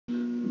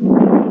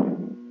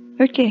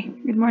Okay,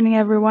 good morning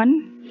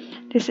everyone.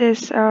 This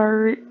is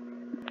our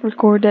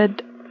recorded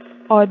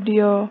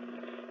audio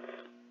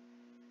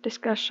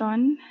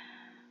discussion.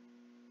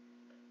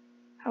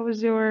 How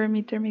was your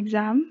midterm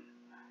exam?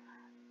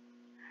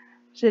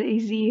 Was it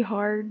easy,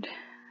 hard?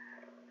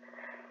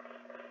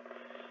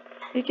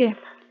 Okay,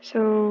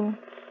 so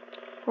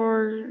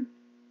for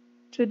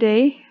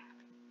today,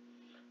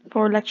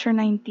 for lecture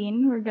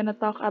 19, we're gonna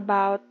talk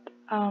about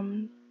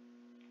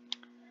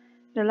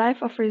the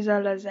life of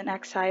Rizal as an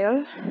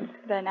exile.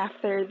 Then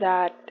after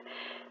that,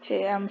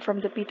 from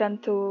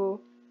Dapitan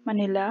to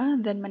Manila,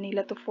 then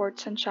Manila to Fort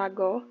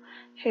Santiago,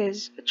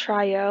 his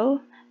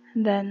trial,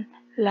 and then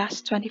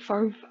last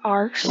 24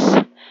 hours,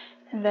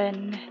 and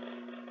then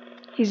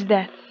his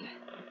death.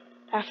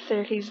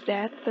 After his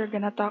death, they're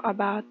gonna talk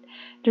about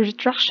the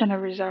retraction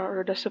of Rizal,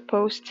 or the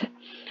supposed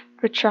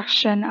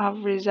retraction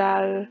of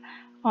Rizal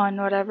on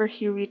whatever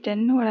he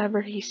written,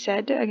 whatever he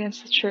said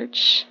against the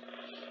church.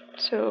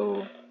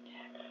 So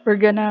we're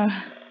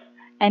gonna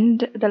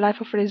end the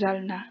life of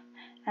Rizal na,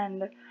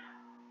 and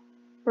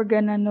we're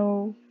gonna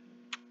know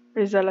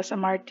Rizal as a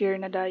martyr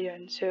na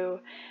dayon.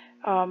 So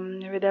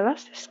with the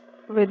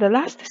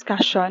last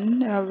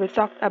discussion, we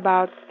talked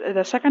about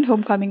the second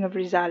homecoming of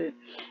Rizal,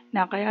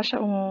 na kaya siya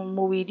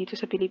umuwi dito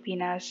sa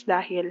Pilipinas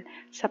dahil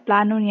sa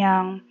plano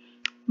niyang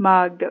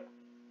mag-build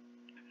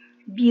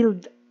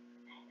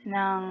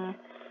ng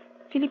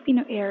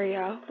Filipino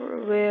area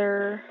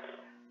where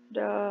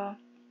the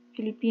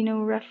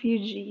Filipino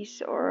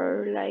refugees,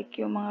 or like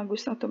yung mga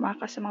gustong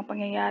tumakas sa mga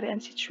pangyayari and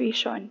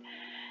situation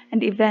and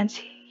events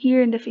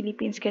here in the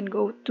Philippines can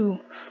go to.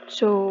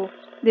 So,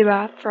 di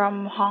ba,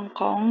 from Hong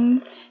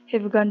Kong,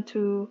 have gone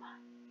to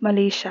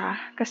Malaysia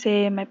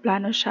kasi may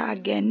plano siya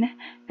again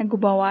na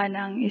gumawa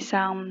ng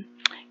isang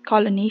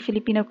colony,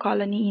 Filipino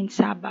colony in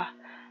Sabah.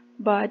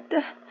 But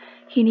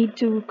he need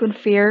to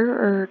confer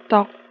or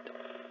talk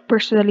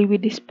personally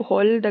with this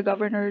Bohol, the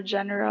Governor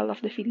General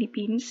of the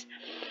Philippines.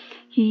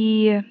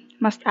 He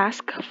must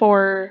ask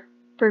for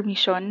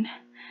permission.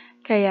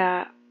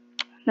 Kaya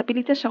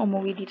napilitan siyang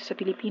umuwi dito sa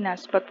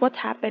Pilipinas. But what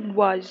happened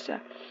was,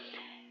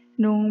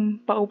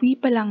 nung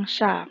pauwi pa lang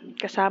siya,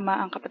 kasama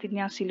ang kapatid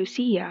niyang si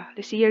Lucia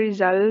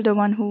Rizal, the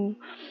one who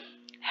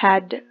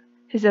had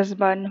his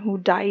husband who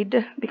died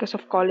because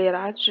of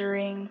cholera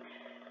during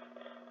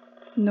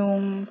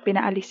nung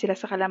pinaalis sila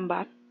sa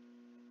Calamba.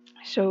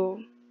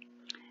 So,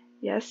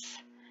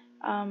 yes,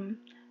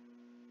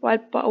 while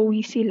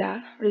pauwi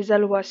sila,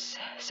 Rizal was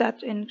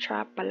set in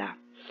trap pala.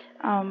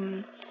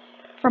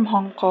 From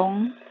Hong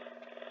Kong,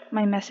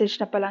 may message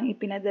na palang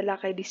ipinadala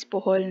kay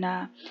Dispohol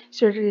na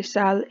Sir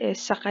Rizal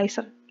is sakay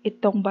sa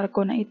itong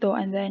barko na ito,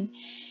 and then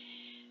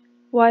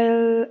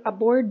while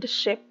aboard the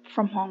ship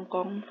from Hong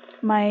Kong,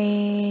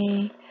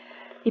 may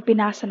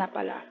ipinasa na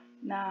pala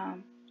na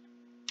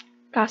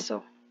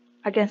kaso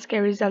against kay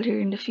Rizal here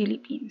in the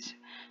Philippines.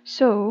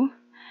 So,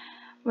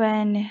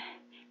 when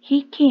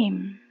he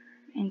came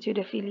into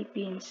the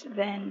Philippines,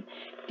 then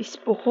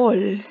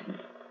Dispohol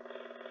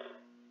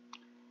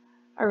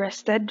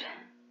arrested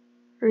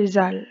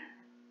Rizal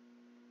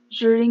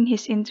during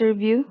his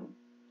interview,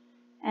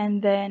 and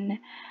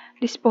then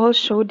Dispohol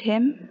showed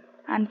him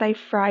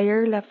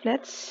anti-friar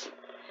leaflets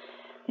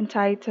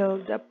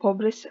entitled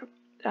Pobres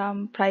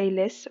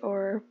Frailes,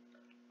 or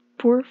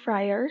Poor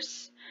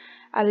Friars,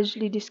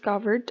 allegedly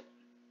discovered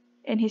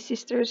in his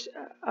sister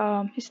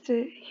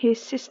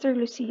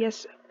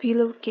Lucia's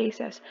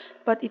pillowcases,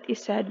 but it is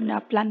said na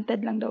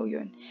planted lang daw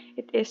yun.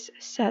 It is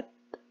set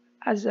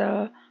as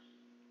a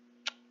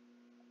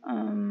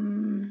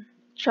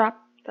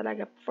trap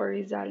talaga for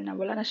Rizal, na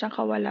wala na siyang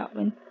kawala.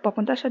 When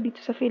papunta siya dito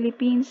sa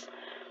Philippines,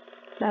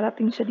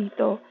 darating siya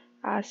dito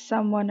as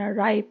someone na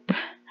ripe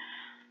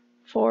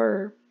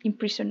for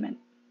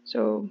imprisonment.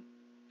 So,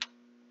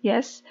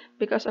 yes,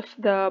 because of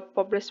the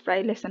Pobres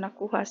Frailes na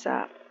nakuha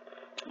sa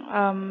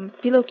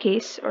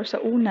pillowcase or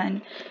sa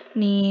unan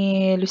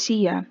ni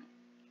Lucia,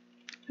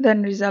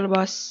 then Rizal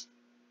was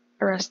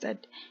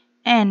arrested.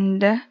 And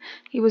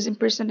he was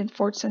imprisoned in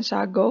Fort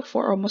Santiago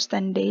for almost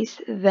 10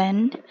 days.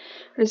 Then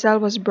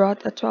Rizal was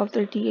brought at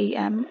 12:30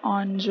 a.m.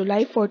 on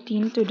July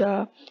 14 to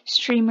the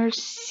steamer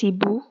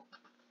Cebu.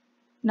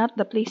 Not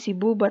the place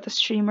Cebu, but a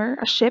steamer,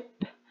 a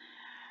ship.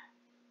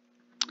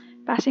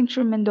 Passing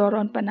through Mindoro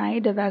and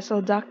Panay, the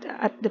vessel docked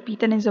at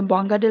Dapitan in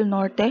Zamboanga del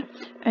Norte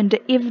on the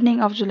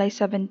evening of July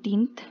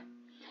 17th.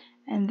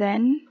 And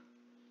then,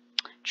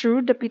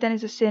 true, Dapitan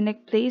is a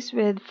scenic place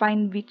with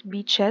fine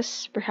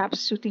beaches, perhaps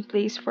suiting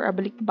place for a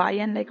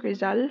balikbayan like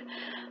Rizal.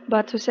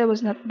 But Jose was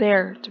not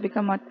there to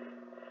become a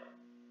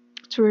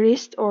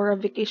tourist or a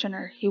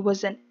vacationer. He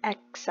was an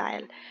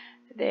exile.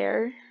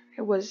 There,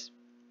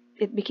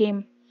 it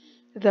became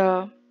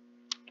the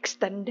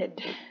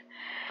extended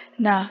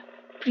na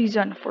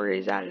prison for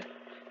Rizal.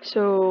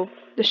 So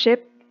the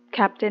ship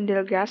Captain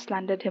Delgras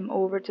handed him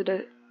over to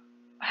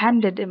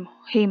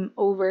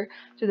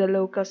the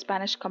local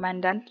Spanish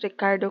commandant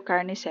Ricardo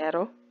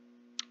Carnicero.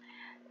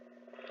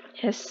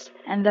 Yes,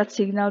 and that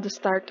signaled the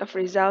start of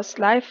Rizal's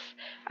life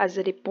as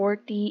a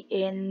deportee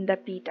in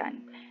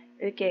Dapitan.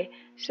 Okay,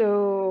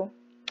 so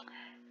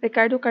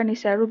Ricardo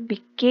Carnicero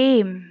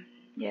became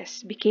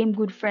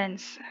good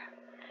friends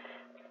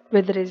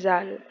with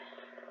Rizal.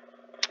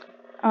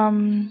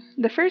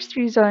 The first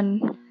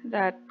reason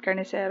that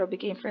Carnicero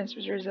became friends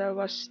with Rizal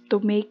was to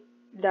make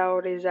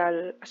daw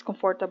Rizal as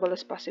comfortable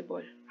as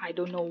possible. I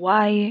don't know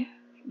why,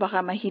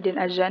 baka may hidden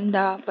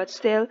agenda, but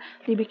still,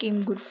 they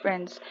became good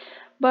friends.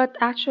 But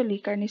actually,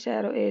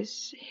 Carnicero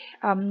is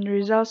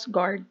Rizal's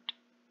guard.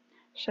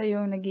 Siya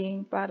yung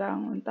naging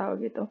parang, ang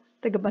tawag ito,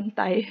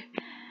 tagabantay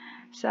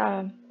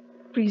sa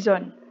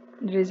prison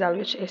in Rizal,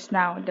 which is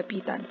now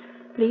Dapitan.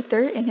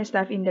 Later, in his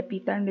life in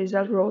Dapitan,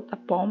 Rizal wrote a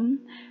poem,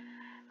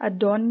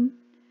 Don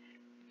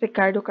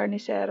Ricardo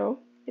Carnicero.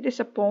 It is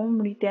a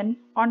poem written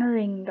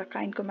honoring the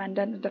kind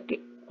commandant on the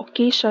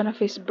occasion of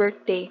his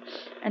birthday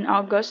on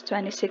August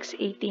 26,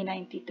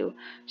 1892.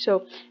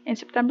 So, in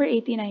September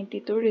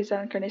 1892,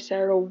 Rizal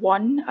Carnicero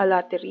won a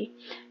lottery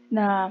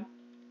na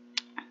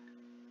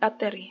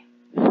lottery.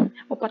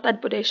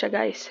 Mupatad po day siya,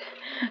 guys.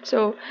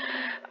 So,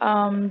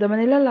 the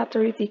Manila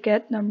Lottery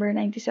ticket number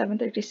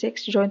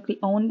 9736, jointly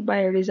owned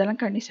by Rizal and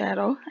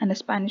Carnicero and a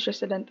Spanish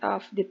resident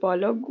of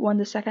Dipolog, won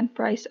the second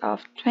prize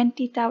of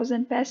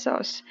 20,000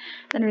 pesos.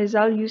 Then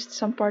Rizal used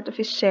some part of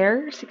his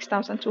share,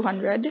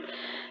 6,200,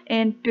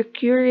 in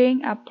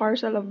procuring a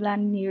parcel of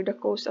land near the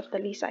coast of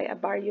Talisay, a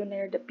barrio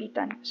near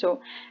Dapitan. So,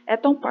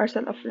 etong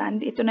parcel of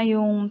land, ito na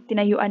yung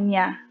tinayuan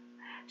niya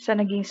sa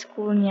naging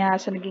school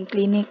niya, sa naging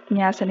clinic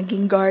niya, sa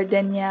naging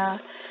garden niya,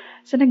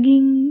 sa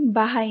naging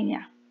bahay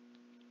niya.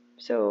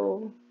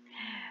 So,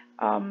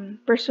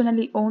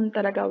 personally owned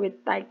talaga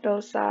with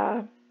title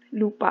sa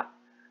lupa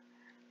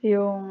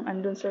yung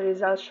andun sa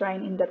Rizal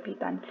Shrine in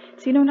Dapitan.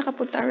 Sino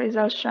nakapunta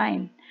Rizal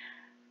Shrine?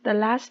 The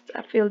last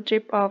field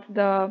trip of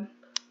the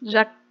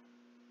Jack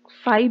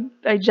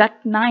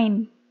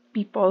 9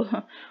 people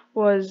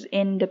was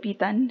in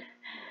Dapitan.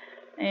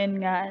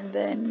 And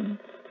then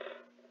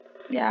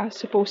yeah,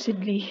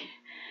 supposedly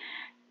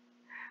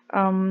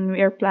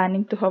we are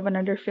planning to have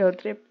another field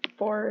trip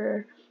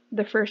for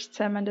the first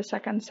sem and the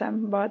second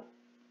sem, but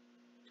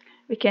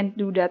we can't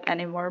do that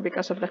anymore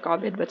because of the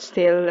COVID. But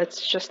still,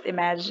 let's just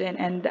imagine,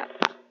 and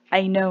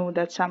I know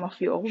that some of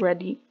you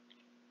already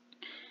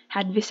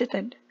had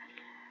visited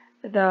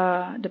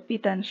the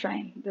Pitan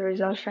Shrine, the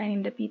Rizal Shrine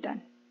in the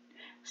Pitan.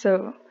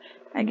 So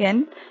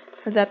again,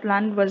 that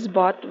land was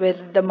bought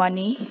with the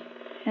money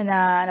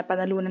na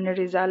napanalunan ni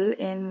Rizal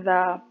in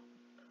the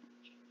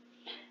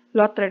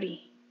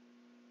lottery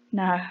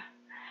na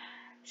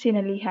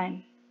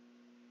sinalihan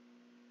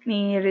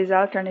ni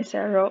Rizal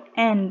Carnicero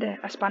and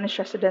a Spanish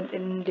resident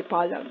in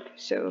Dipolog.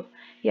 So,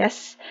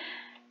 yes,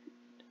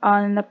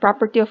 on a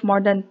property of more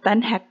than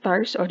 10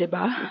 hectares, o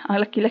diba? Ang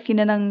laki-laki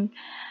na ng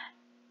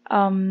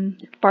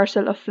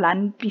parcel of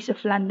land, piece of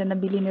land na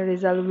nabili ni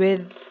Rizal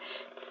with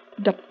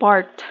the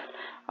part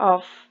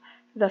of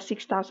the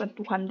 6,200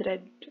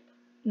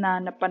 na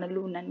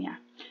napanalunan niya.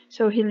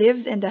 So, he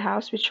lived in the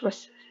house which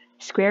was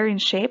square in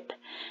shape.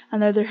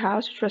 Another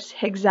house which was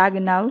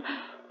hexagonal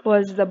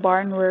was the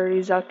barn where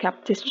Rizal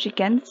kept his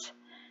chickens.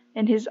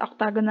 In his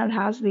octagonal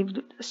house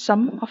lived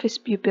some of his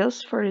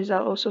pupils, for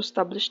Rizal also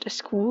established a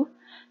school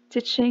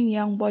teaching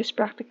young boys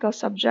practical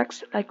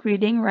subjects like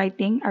reading,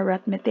 writing,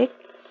 arithmetic,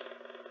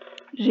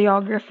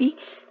 geography,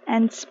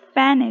 and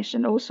Spanish,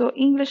 and also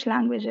English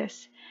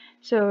languages.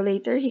 So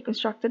later, he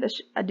constructed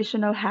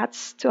additional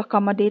huts to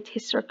accommodate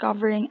his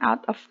recovering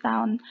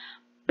out-of-town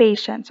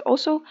patients.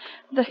 Also,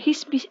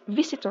 his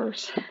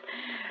visitors,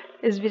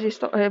 his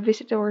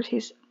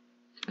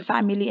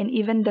family, and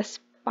even the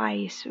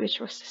spies,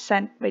 which was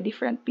sent by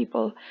different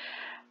people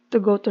to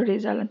go to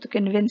Rizal and to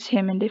convince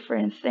him in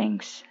different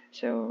things.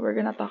 So we're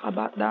gonna talk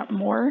about that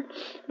more.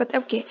 But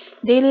okay,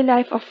 daily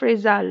life of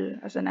Rizal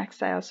as an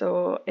exile.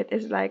 So it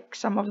is like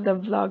some of the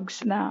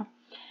vlogs na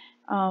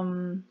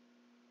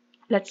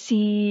let's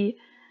see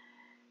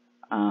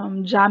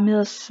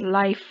Jamil's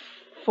life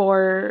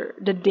for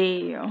the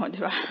day, oh, di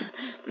ba?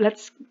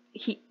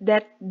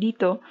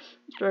 Dito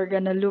we're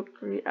gonna look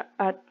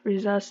at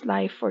Rizal's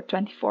life for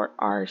 24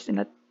 hours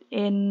in a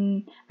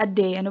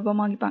day. Ano ba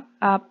mga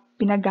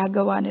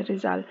pinagagawa ni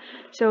Rizal?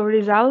 So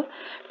Rizal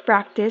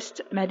practiced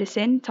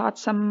medicine, taught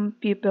some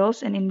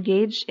pupils, and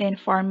engaged in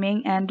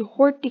farming and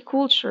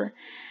horticulture.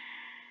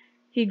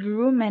 He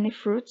grew many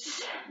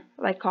fruits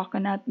like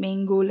coconut,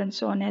 mango,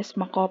 lanzones,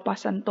 macopa,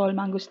 santol,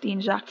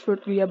 mangosteen,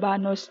 jackfruit,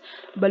 guyabanos,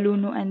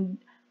 baluno, and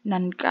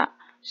nangka.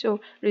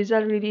 So,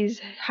 Rizal really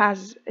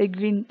has a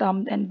green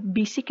thumb and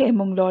busy kay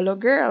mong lolo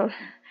girl.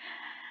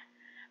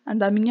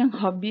 Ang daming niyang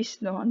hobbies,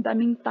 no? Ang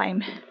daming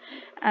time.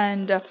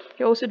 And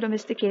he also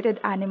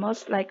domesticated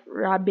animals like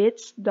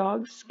rabbits,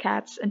 dogs,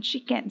 cats, and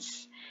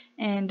chickens.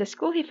 And the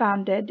school he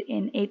founded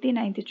in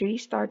 1893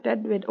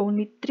 started with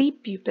only 3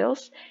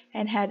 pupils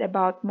and had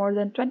about more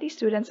than 20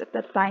 students at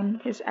the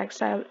time his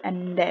exile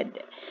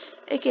ended.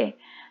 Okay,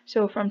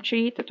 so from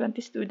 3 to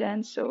 20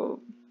 students, so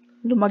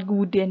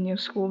lumago din yung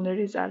school ni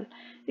Rizal.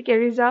 Okay,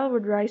 Rizal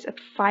would rise at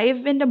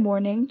 5 in the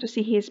morning to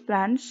see his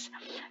plants,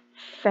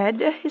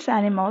 fed his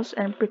animals,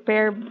 and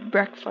prepare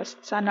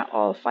breakfast. Sana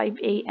all 5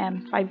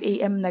 a.m. 5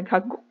 a.m.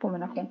 naghagok po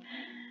man akong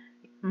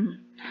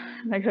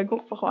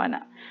Naghagok pa ko,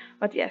 ana.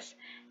 But yes,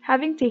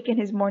 having taken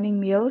his morning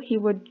meal, he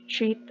would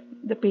treat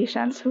the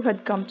patients who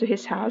had come to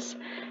his house,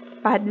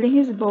 paddling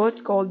his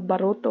boat called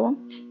Baroto.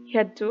 He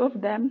had two of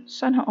them,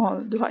 sana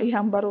all, duha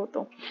ihang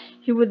Baroto.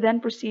 He would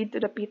then proceed to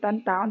the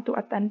Pitan town to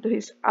attend to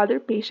his other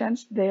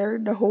patients there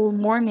the whole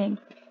morning.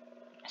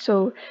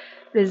 So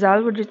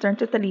Rizal would return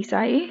to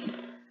Talisay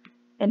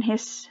in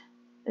his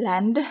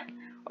land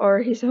or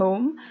his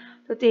home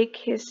to take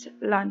his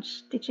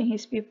lunch. Teaching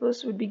his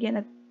pupils would begin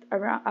at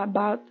around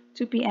about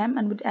 2 p.m.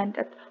 and would end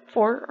at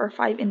 4 or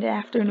 5 in the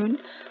afternoon.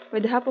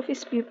 With the help of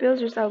his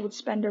pupils, Rizal would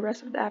spend the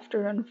rest of the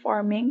afternoon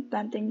farming,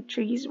 planting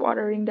trees,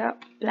 watering the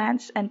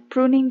plants, and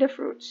pruning the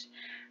fruits.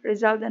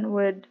 Rizal then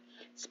would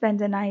spend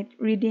the night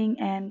reading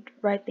and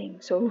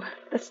writing. So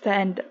that's the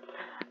end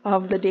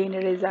of the day ni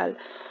Rizal.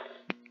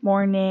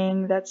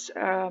 Morning, that's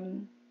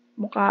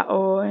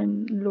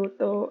mukaon,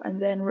 luto,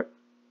 and then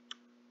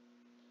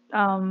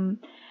um,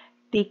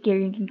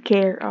 taking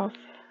care of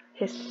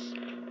his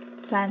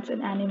plants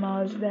and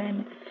animals,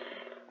 then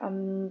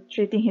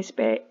treating his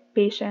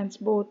patients,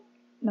 both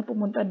na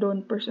pumunta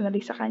doon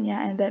personally sa kanya,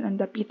 and then on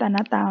the Dapitan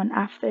na town.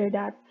 After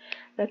that,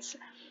 that's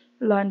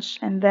lunch,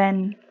 and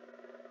then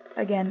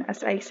again,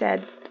 as I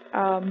said,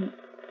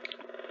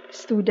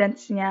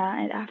 students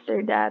niya, and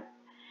after that,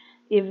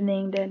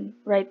 evening, then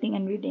writing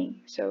and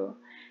reading. So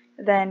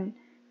then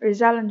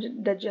Rizal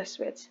and the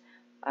Jesuits.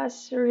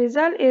 As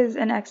Rizal is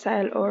an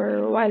exile,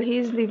 or while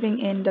he is living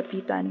in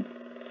Dapitan,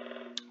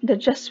 the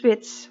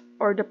Jesuits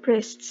or the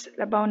priests,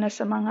 labaw na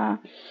sa mga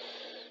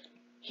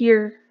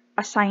here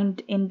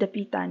assigned in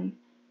Dapitan,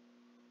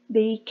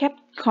 they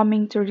kept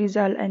coming to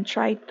Rizal and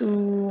tried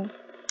to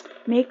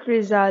make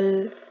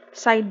Rizal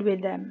side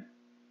with them,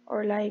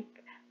 or like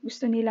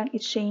gusto nilang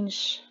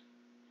i-change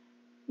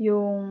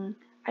yung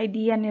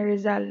idea ni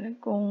Rizal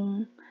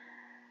kung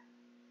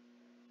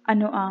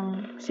ano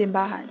ang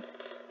simbahan.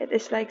 It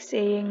is like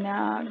saying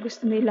na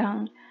gusto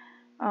nilang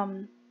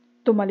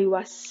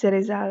tumaliwas si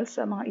Rizal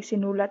sa mga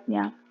isinulat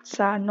niya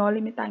sa No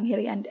Limitang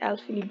Hiri and El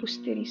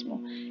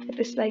Filibusterismo. It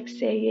is like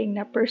saying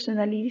na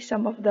personally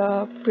some of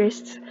the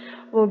priests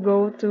will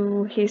go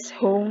to his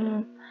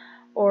home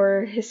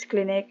or his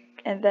clinic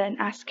and then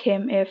ask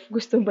him if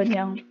gusto ba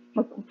niyang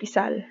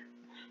magkumpisal.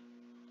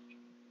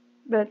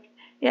 But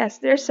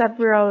yes, there are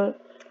several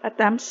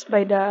attempts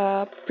by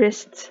the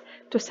priests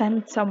to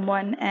send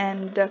someone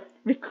and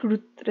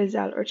recruit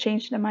Rizal or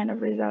change the mind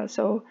of Rizal.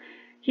 So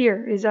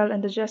here, Rizal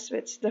and the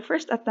Jesuits. The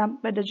first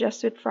attempt by the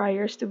Jesuit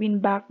friars to win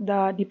back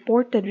the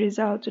deported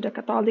Rizal to the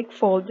Catholic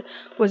fold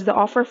was the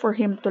offer for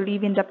him to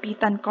live in the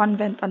Pitan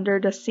convent under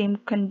the same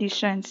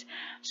conditions.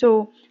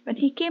 So when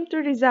he came to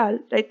Rizal,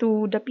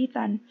 to the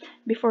Pitan,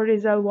 before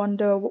Rizal won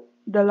the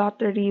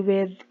lottery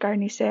with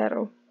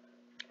Carnicero,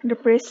 the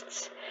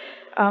priests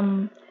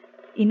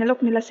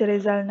inalok nila si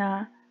Rizal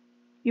na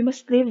you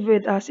must live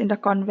with us in the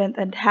convent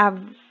and have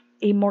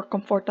a more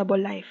comfortable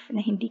life,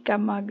 na hindi ka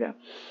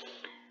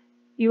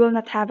you will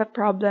not have a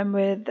problem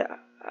with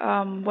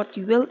what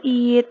you will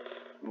eat,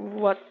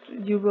 what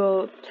you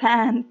will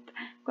plant,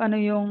 kung ano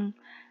yung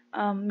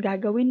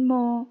gagawin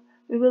mo.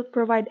 We will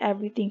provide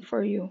everything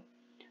for you.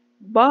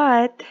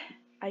 But,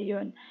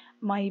 ayun,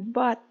 my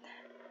but,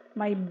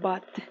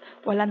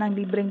 wala nang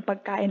libreng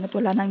pagkain at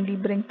wala nang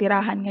libreng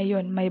tirahan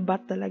ngayon. May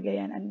but talaga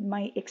yan. And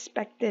may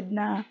expected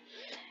na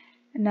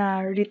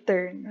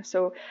return.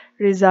 So,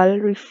 Rizal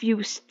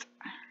refused.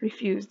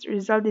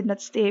 Rizal did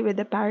not stay with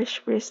the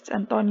parish priest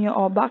Antonio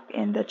Obac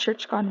in the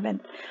church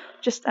convent.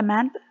 Just a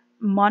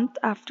month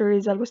after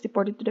Rizal was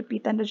deported to the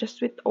Pitan, the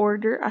Jesuit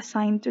order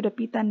assigned to the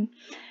Pitan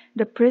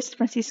the priest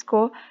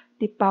Francisco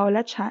de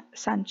Paula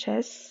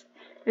Sanchez,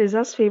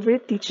 Rizal's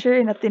favorite teacher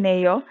in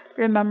Ateneo.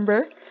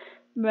 Remember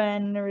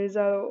when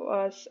Rizal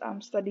was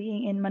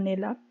studying in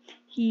Manila,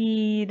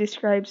 he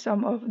described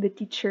some of the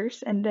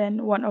teachers, and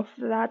then one of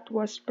that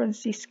was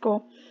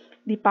Francisco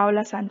de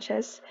Paula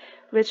Sanchez,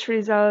 which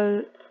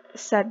Rizal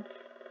said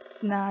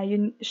na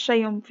yun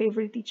siya yung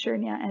favorite teacher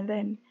niya, and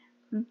then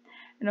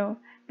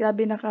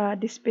grabe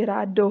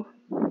naka-desperado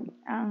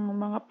ang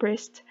mga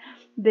priest.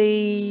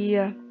 They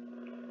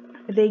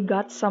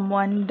got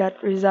someone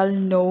that Rizal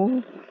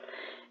know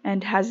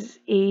and has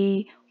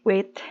a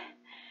weight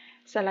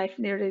sa life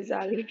ni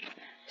Rizal.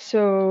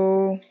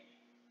 So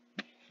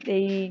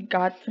they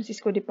got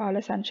Francisco de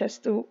Paula Sanchez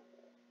to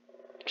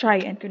try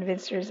and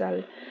convince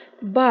Rizal.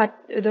 But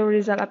though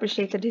Rizal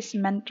appreciated his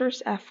mentor's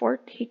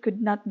effort, he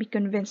could not be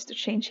convinced to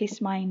change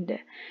his mind.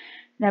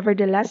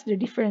 Nevertheless, their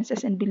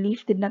differences in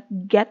belief did not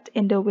get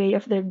in the way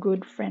of their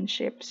good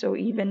friendship. So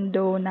even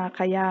though na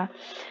kaya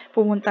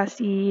pumunta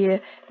si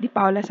Di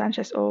Paula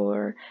Sanchez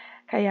or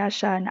kaya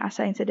siya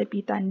na-assign sa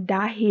Dapitan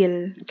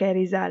dahil kay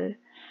Rizal,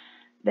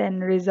 then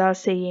Rizal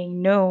saying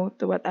no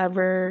to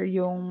whatever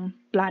yung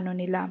plano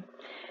nila,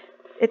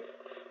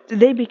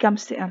 they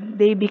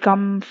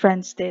become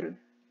friends still.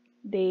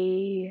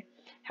 They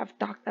have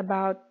talked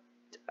about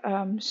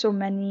so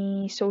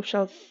many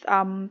social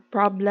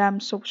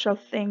problems, social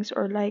things,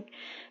 or like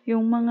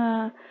yung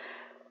mga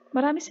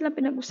marami silang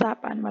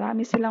pinag-usapan,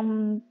 marami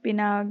silang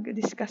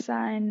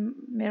pinag-discussan,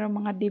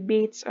 merong mga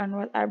debates on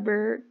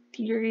whatever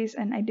theories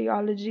and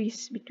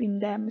ideologies between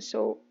them.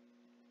 So,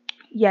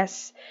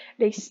 yes,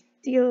 they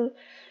still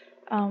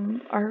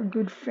are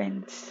good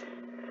friends.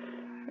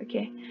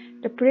 Okay.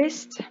 The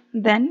priest,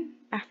 then,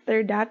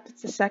 after that,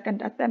 it's the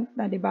second attempt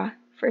na, di ba?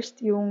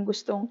 First, yung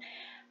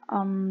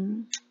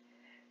um,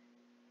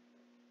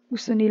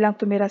 gusto nilang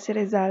tumira si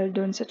Rizal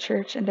doon sa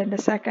church. And then the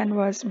second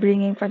was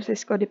bringing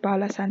Francisco de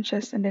Paula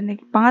Sanchez. And then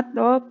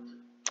pangatlo,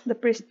 the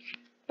priest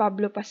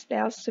Pablo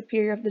Pastel,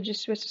 superior of the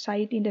Jesuit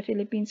Society in the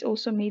Philippines,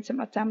 also made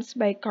some attempts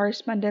by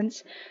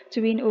correspondence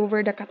to win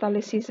over the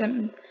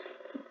Catholicism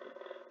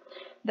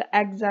the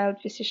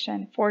exiled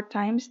physician. 4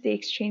 times they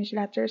exchanged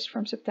letters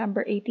from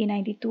September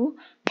 1892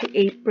 to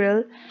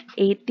April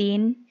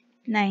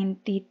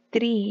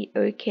 1893.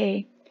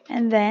 Okay.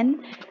 And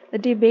then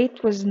the debate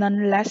was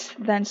none less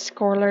than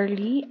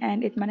scholarly,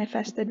 and it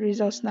manifested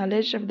Rizal's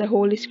knowledge of the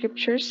Holy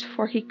Scriptures,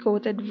 for he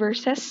quoted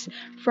verses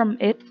from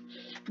it.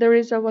 The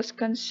Rizal was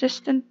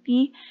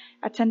consistently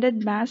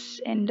attended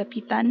Mass in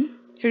Dapitan.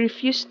 He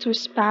refused to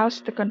espouse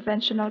the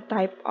conventional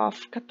type of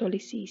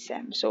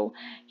Catholicism. So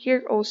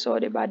here also,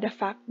 diba, the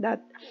fact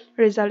that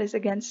Rizal is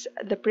against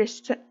the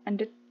priest and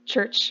the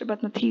church, but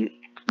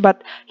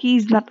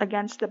he's not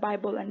against the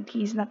Bible and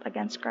he's not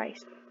against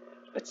Christ.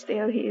 But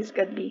still, he is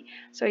godly.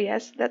 So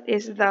yes, that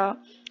is the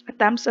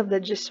attempts of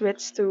the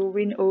Jesuits to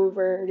win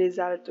over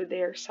Rizal to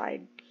their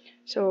side.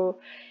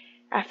 So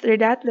after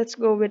that, let's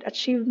go with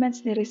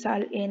achievements ni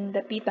Rizal in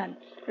Dapitan.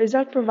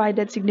 Rizal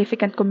provided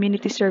significant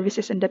community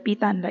services in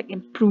Dapitan, like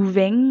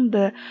improving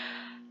the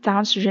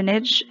town's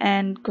drainage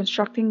and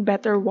constructing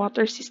better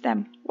water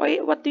system.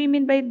 What do you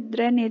mean by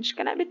drainage?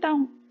 Kana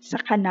bitaw sa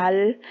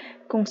kanal,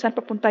 kung saan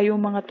papunta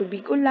yung mga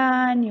tubig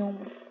ulan, yung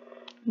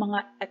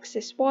mga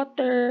excess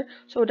water.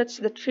 So that's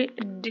the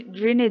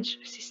drainage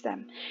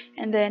system.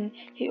 And then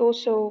he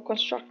also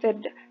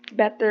constructed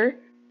better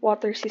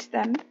water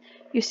system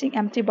using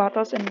empty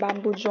bottles and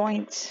bamboo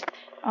joints.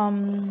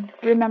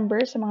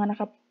 Remember sa mga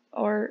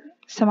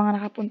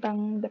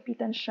nakapuntang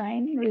Dapitan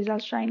Shrine, Rizal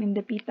Shrine in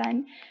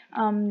Dapitan,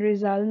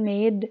 Rizal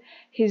made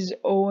his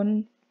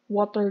own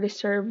water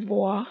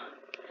reservoir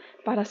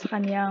para sa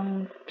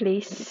kanyang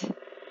place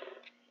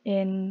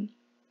in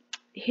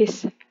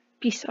his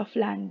piece of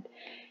land.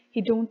 He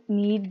don't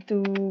need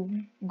to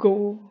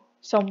go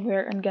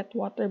somewhere and get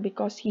water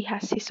because he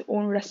has his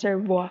own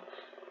reservoir.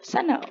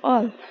 Sana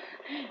all.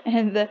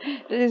 And that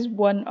is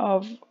one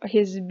of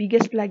his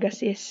biggest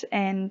legacies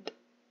and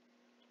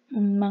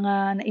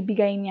mga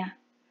naibigay niya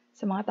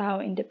sa mga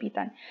tao in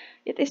Dapitan.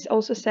 It is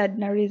also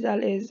said na Rizal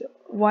is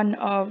one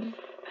of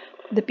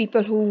the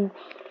people who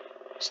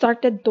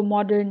started to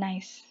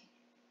modernize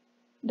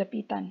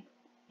Dapitan.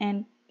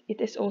 And it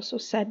is also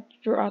said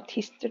throughout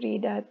history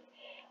that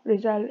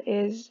Rizal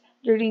is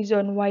the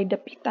reason why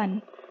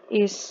Dapitan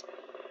is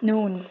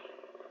known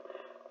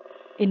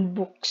in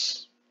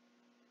books.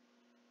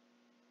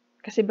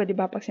 Kasi ba 'di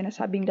ba pag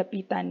sinasabing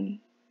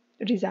Dapitan,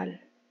 Rizal,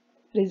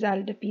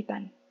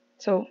 Dapitan.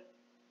 So,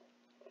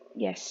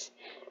 yes.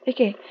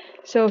 Okay,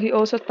 so he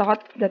also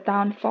taught the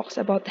town folks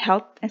about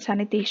health and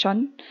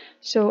sanitation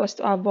so as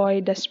to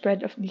avoid the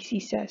spread of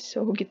diseases.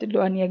 So,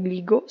 gituluan niya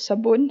gligo,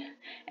 sabon,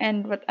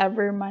 and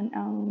whatever man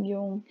ang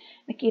yung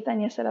nakita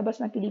niya sa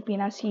labas ng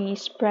Pilipinas, he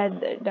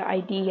spread the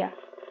idea.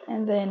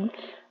 And then,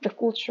 the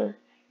culture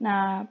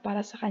na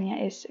para sa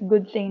kanya is a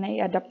good thing na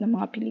i-adapt ng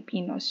mga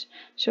Pilipinos.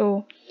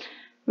 So,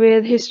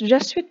 with his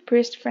Jesuit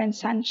priest friend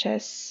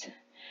Sanchez,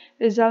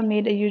 Rizal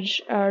made a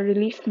huge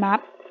relief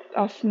map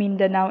of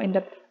Mindanao in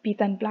the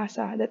Pitan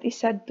Plaza that is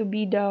said to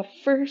be the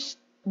first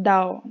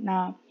daw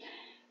na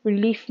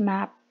relief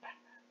map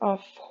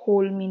of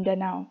whole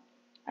Mindanao.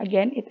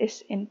 Again, it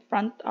is in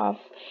front of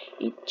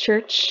a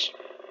church,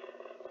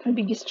 the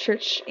biggest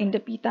church in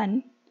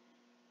Dapitan,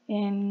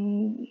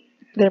 in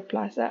their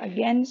plaza.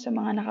 Again, sa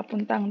mga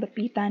nakapuntang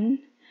Dapitan,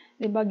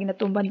 diba,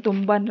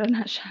 ginatumban-tumban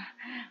na siya.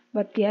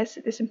 But yes,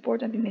 it is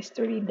important in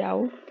history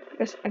daw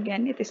because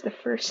again, it is the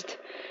first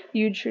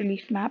huge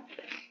relief map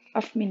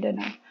of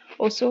Mindanao.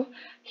 Also,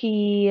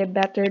 he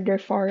bettered their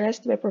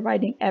forest by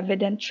providing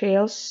evident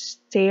trails,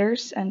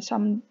 stairs, and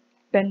some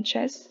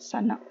benches.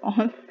 Sana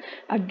all.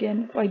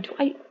 Again, why do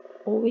I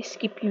always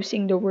keep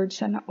using the word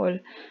sana all?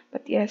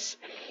 But yes,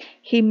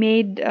 he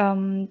made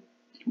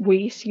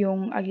ways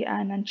yung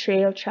agianan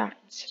trail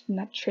tracks,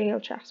 not trail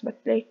tracks, but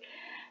like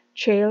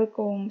trail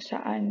kung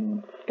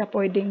saan ka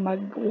pwedeng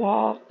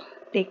mag-walk,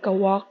 take a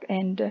walk,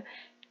 and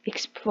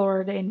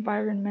explore the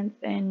environment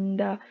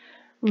and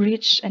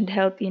rich and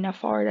healthy na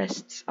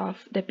forests of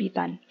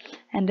Dapitan.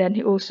 And then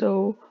he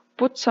also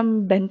put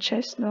some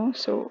benches, no?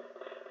 So,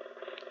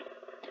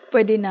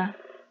 pwede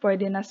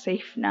na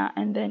safe na,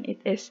 and then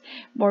it is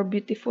more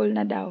beautiful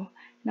na daw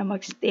na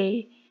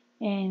magstay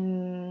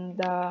in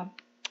the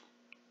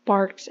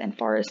parks and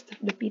forests of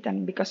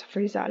Dapitan because of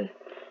Rizal.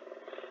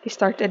 He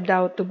started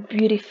now to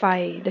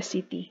beautify the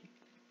city.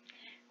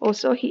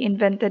 Also, he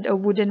invented a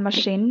wooden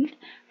machine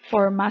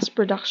for mass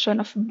production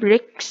of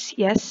bricks.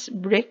 Yes,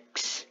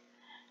 bricks.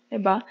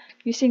 Diba?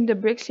 Using the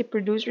bricks he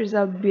produced,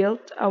 Rizal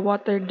built a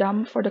water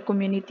dam for the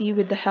community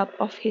with the help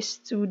of his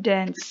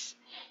students.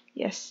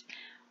 Yes,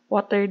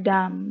 water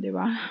dam,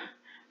 diba?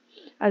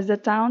 As the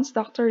town's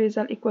doctor,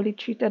 Rizal equally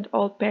treated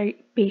all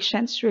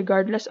patients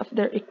regardless of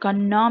their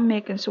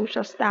economic and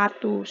social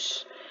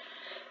status.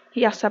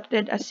 He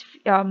accepted as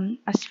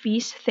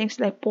feast things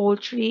like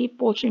poultry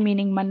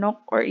meaning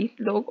manok or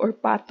itlog or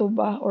pato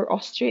ba or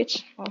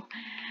ostrich. Oh,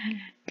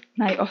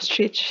 Nai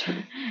ostrich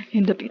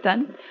in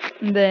Dapitan.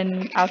 And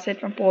then outside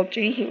from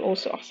poultry, he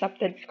also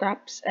accepted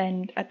crops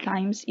and at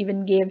times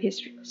even gave his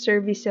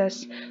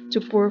services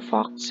to poor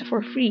folks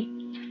for free.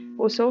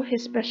 Also,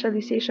 his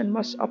specialization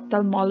was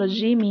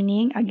ophthalmology,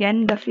 meaning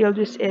again the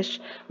field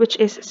which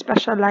is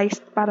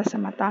specialized para sa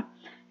mata.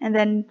 And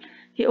then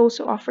he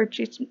also offered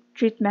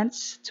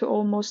treatments to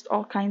almost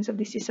all kinds of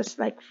diseases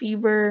like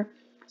fever,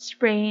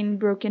 sprain,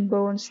 broken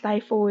bones,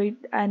 typhoid,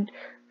 and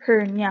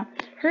hernia.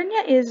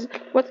 Hernia is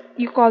what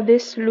you call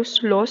this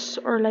lus-lus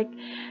or like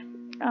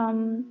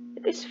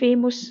it is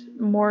famous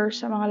more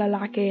sa mga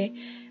lalaki,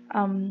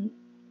 um,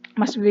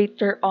 mas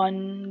greater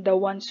on the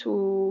ones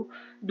who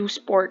do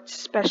sports,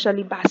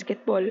 especially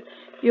basketball.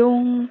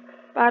 Yung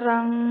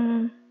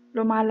parang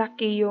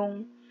lumalaki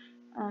yung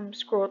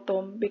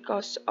scrotum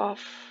because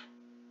of,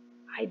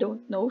 I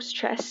don't know,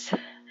 stress.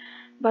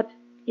 But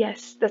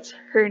yes, that's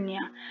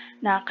hernia.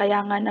 Na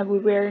kaya nga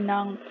nag-wear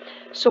ng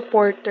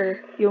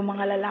supporter yung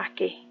mga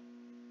lalaki.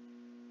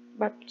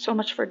 But so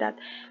much for that.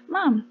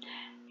 Ma'am,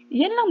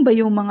 yan lang ba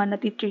yung mga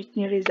natitreat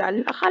ni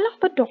Rizal? Akala ko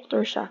ba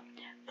doctor siya?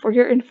 For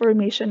your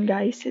information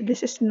guys,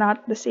 this is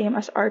not the same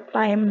as our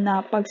time na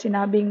pag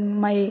sinabing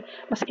may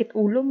masakit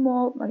ulo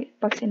mo,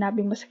 pag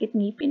sinabing masakit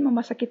ngipin mo,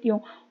 masakit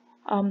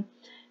um,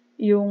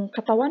 yung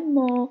katawan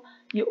mo,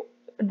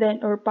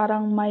 then or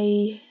parang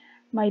may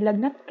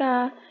lagnat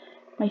ka,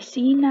 may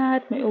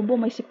sinat, may ubo,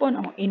 may sipon,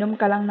 oh, inom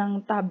ka lang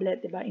ng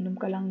tablet, 'di ba? Inom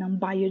ka lang ng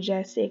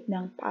Biogesic,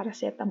 ng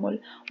paracetamol.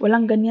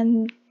 Walang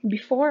ganyan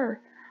before.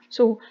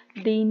 So,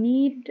 they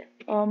need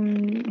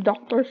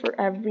doctor for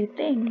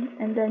everything.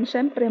 And then,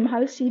 syempre,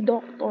 mahal si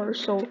doctor.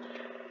 So,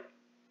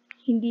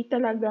 hindi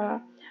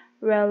talaga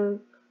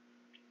well,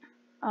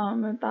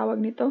 ang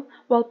tawag nito,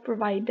 well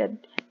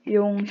provided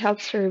yung health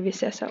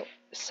services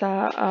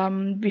sa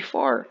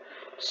before.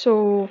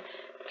 So,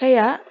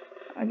 kaya,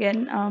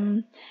 again,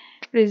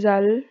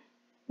 Rizal,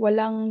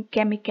 walang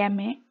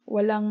keme-keme,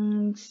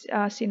 walang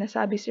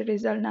sinasabi si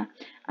Rizal na,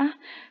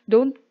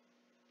 don't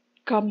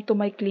come to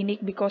my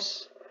clinic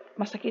because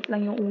masakit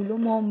lang yung ulo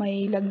mo,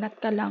 may lagnat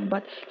ka lang.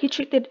 But he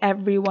treated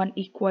everyone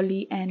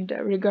equally and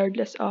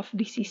regardless of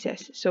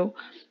diseases. So,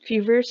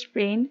 fever,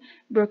 sprain,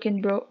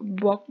 broken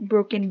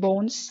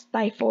bones,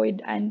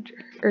 typhoid, and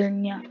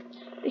hernia.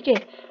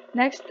 Okay,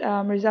 next,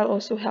 Rizal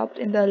also helped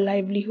in the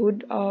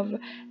livelihood of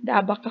the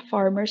abaca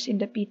farmers in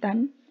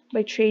Dapitan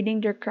by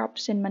trading their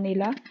crops in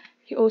Manila.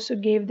 He also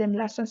gave them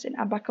lessons in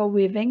abaca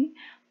weaving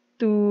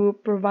to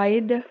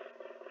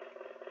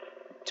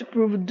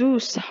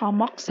produce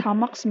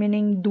hammocks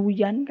meaning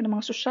duyan kanang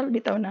mga social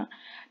bitaw na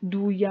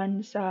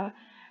duyan sa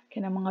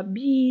kanang mga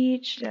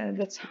beach,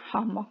 that's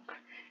hammock.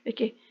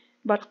 Okay,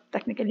 but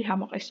technically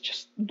hammock is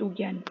just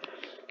duyan.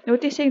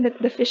 Noticing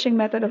that the fishing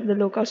method of the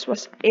locals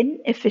was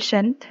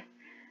inefficient,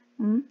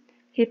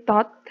 he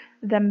taught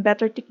them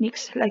better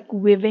techniques like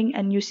weaving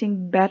and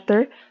using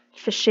better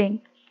fishing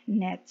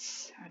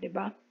nets.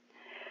 Diba?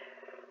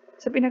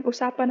 Sa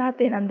pinag-usapan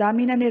natin, ang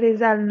dami na ni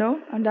Rizal, no?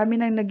 Ang dami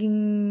na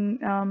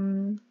naging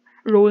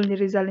role ni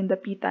Rizal in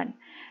Dapitan.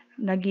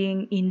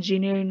 Naging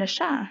engineer na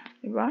siya,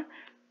 di ba?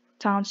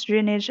 Town's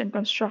drainage and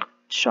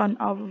construction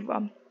of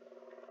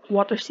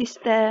water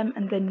system,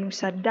 and then yung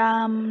sa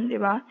dam,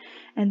 di ba?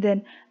 And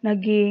then,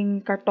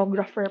 naging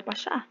cartographer pa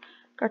siya.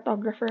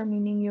 Cartographer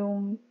meaning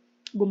yung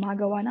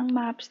gumagawa ng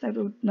maps,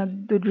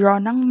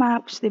 nagdo-draw ng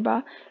maps, di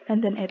ba?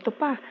 And then, eto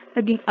pa,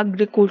 naging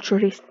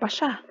agriculturist pa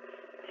siya,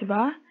 di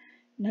ba?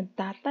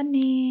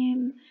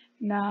 Nagtatanim,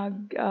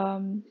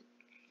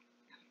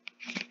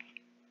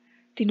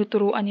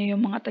 tinuturuan niya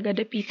yung mga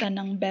taga-Dapitan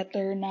ng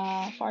better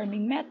na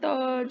farming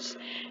methods.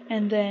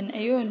 And then,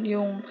 ayun,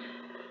 yung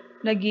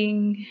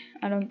naging,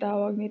 anong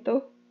tawag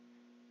nito?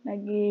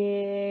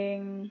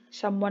 Naging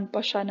someone pa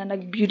siya na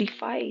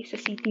nag-beautify sa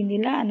city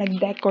nila,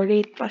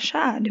 nag-decorate pa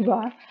siya, di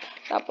ba?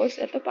 Tapos,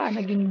 eto pa,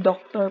 naging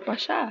doctor pa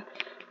siya.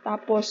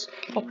 Tapos,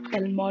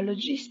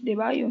 ophthalmologist, di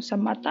ba? Yung sa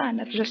mata,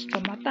 not just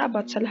sa mata,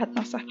 but sa lahat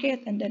ng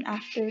sakit. And then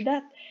after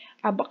that,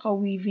 abaca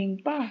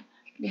weaving pa,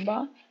 di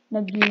ba?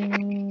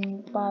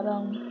 Naging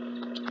parang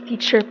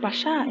teacher pa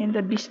siya in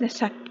the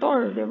business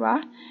sector, di ba?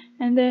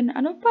 And then,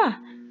 ano pa?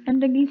 And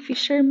naging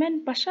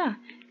fisherman pa siya.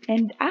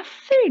 And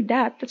after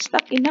that, that's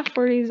not enough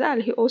for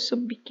Rizal. He also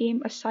became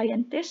a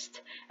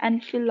scientist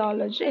and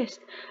philologist.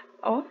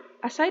 Oh,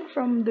 aside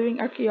from doing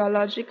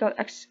archaeological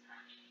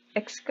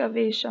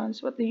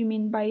excavations. What do you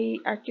mean by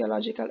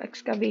archaeological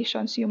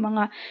excavations? Yung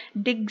mga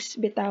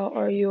digs bitaw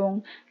or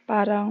yung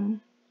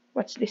parang,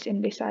 what's this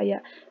in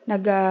Bisaya?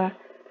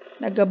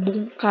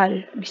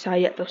 Nagabungkal.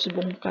 Bisaya tapos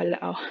bungkal.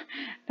 Oh.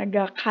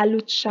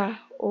 Nagakalot siya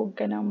o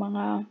kanang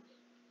mga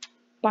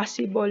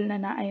possible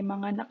na ay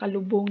mga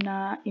nakalubong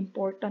na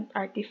important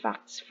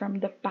artifacts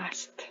from the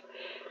past.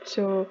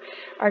 So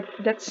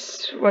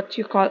that's what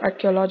you call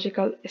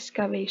archaeological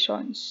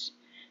excavations.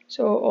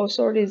 So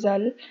also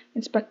Rizal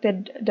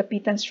inspected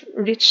Dapitan's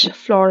rich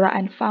flora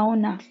and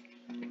fauna.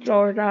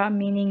 Flora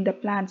meaning the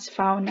plants,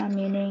 fauna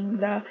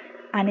meaning the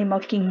animal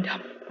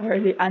kingdom or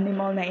the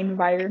animal na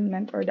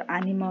environment or the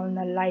animal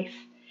na life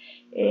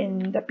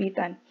in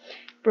Dapitan,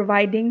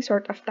 providing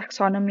sort of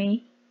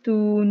taxonomy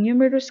to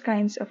numerous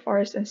kinds of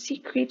forest and sea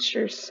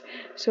creatures.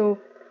 So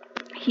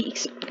he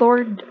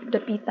explored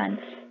Dapitan,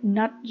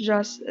 not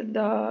just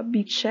the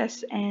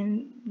beaches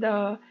and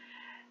the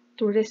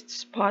tourist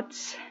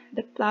spots,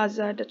 the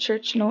plaza, the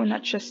church, no,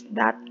 not just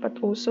that, but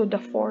also the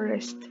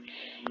forest.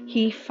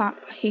 He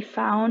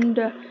found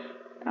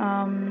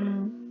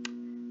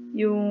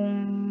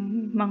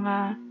yung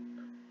mga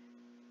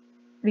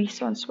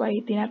reasons why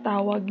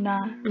tinatawag na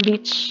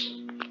rich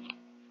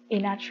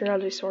in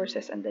natural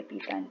resources ang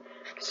Dapitan.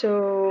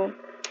 So,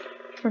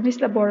 from his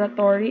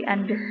laboratory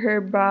and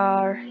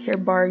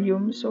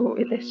herbarium, so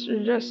it is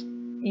just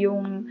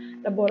yung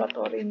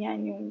laboratory niya,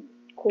 yung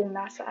kung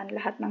nasaan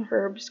lahat ng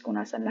herbs, kung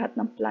nasaan lahat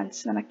ng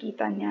plants na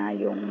nakita niya,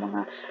 yung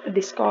mga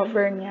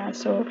discover niya.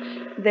 So,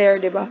 there,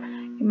 di ba?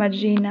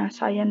 Imagine na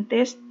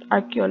scientist,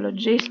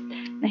 archaeologist,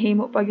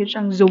 nahimo pa yun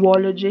siyang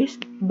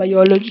zoologist,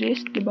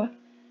 biologist, di ba?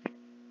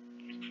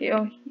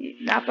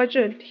 Dapat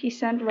yun, he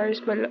sent various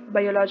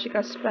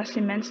biological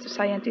specimens to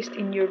scientists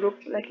in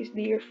Europe, like his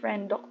dear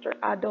friend Dr.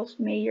 Adolf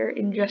Meyer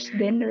in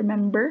Dresden,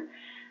 remember?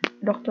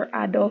 Dr.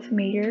 Adolf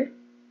Meyer.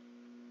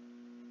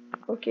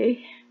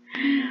 Okay.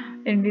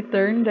 In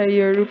return, the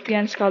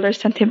European scholars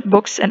sent him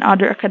books and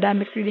other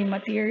academic reading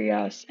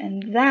materials,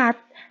 and that,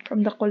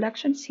 from the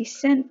collections he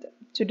sent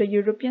to the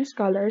European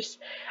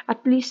scholars, at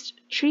least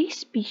 3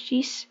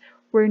 species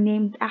were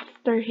named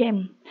after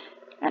him.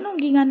 Anong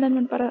ginganlan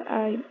man para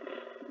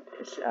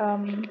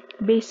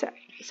based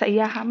sa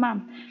iyaha,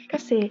 ma'am?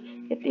 Kasi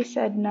it is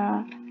said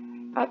na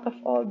out of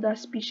all the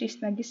species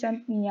na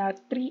gisent niya,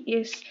 3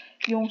 is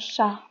yung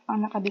siya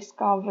ang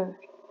nakadiscover.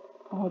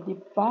 Oh, di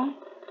ba?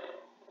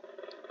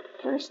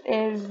 First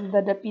is the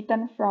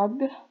Dapitan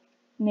frog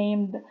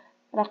named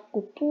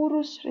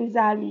Racopurus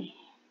rizali.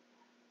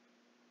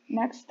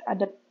 Next, a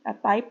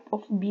type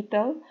of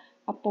beetle,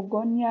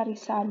 Apogonia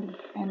rizali,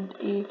 and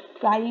a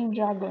flying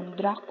dragon,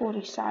 Draco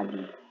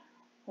rizali.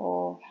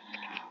 Oh,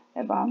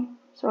 diba?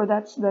 So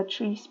that's the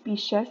 3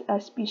 species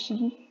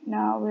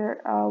now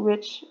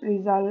which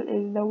Rizal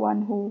is the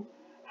one who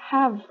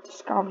have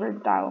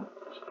discovered daw.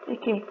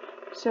 Okay,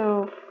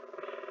 so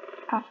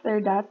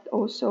after that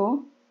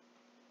also,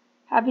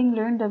 having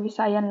learned the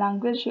Visayan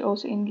language, he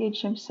also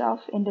engaged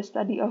himself in the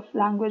study of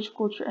language,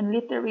 culture, and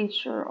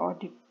literature. O,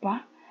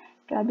 diba?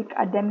 Grabe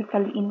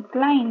academically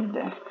inclined.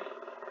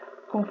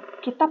 Kung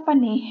kita pa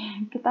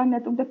kita na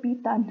itong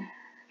Dapitan.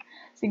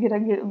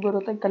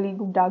 Siguro tayong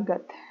kaligog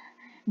dagat.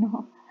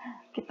 No?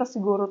 Kita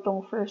siguro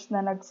tong first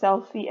na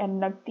nag-selfie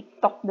and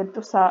nag-TikTok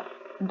dito sa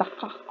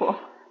daka ko.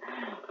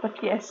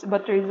 But yes,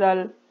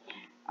 Rizal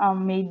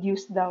made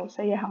use daw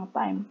sa iyahang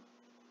time.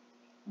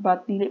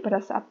 But dili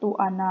para sa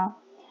atuan na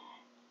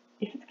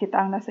if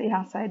kita ang nasa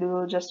iyang side, we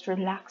will just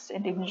relax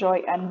and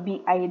enjoy and be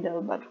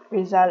idle. But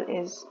Rizal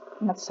is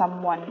not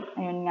someone,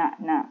 ayun nga,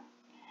 na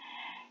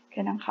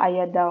kanang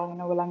kaya daw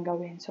na walang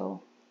gawin.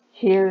 So,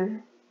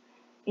 here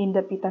in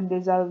Dapitan,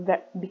 Rizal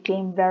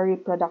became very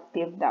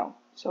productive daw.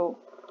 So,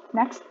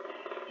 next,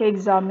 he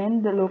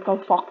examined the local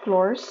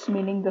folklores,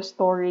 meaning the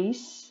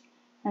stories,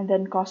 and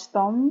then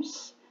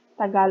customs,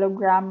 Tagalog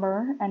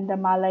grammar, and the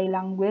Malay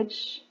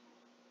language,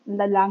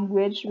 the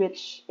language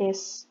which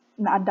is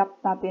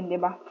na-adapt natin,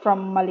 di ba,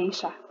 from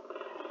Malaysia.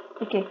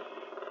 Okay,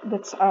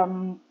 that's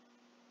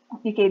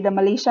the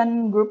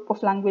Malaysian group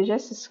of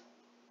languages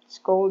is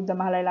called the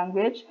Malay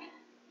language.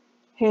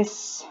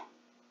 His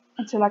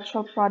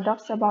intellectual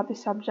products about the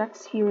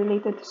subjects he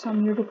related to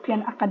some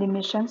European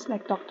academicians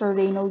like Dr.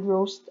 Reynold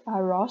Rost,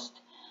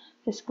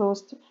 his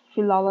close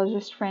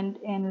philologist friend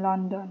in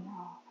London.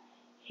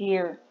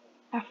 Here,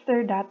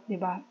 after that, di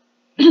ba,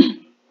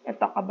 I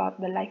talk about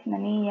the life na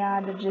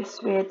niya, the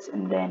Jesuits,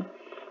 and then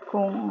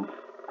kung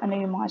ano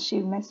yung mga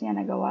achievements niya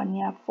nagawa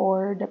niya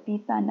for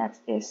Dapitan.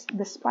 Next is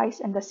the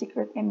spies and the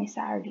secret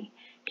emissary.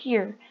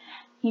 Here,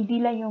 hindi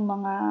lang yung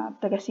mga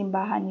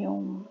taga-simbahan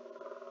yung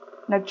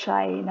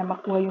nag-try na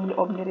makuha yung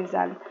loob ni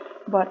Rizal,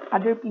 but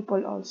other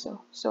people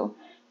also. So,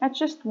 not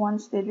just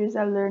once did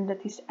Rizal learn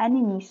that his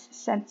enemies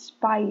sent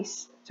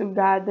spies to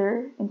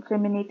gather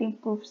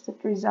incriminating proofs that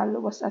Rizal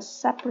was a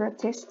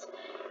separatist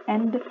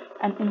and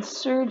an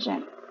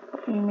insurgent.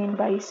 What do you mean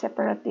by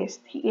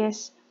separatist? He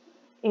is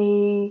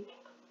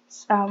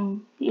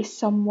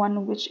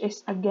someone which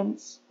is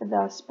against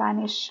the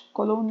Spanish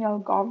colonial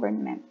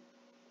government.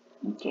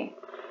 Okay.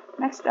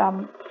 Next,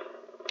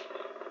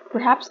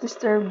 perhaps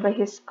disturbed by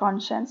his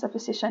conscience, a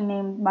physician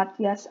named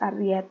Matias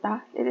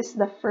Arrieta. It is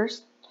the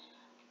first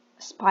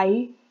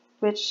spy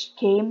which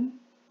came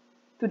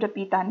to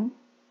Dapitan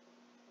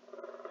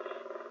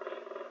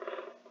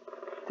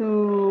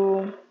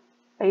to,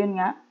 ayun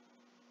nga,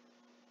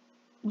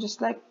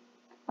 just like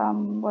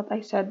what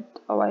I said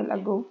a while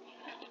ago,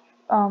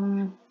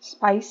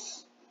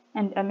 spies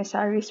and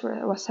emissaries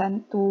was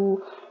sent to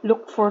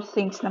look for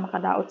things na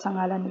makadaot sa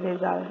ngalan ni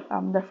Rizal.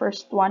 The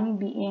first one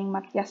being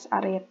Matias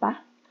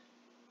Areta,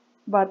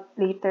 but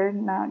later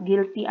na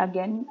guilty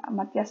again.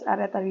 Matias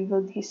Areta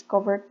revealed his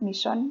covert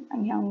mission,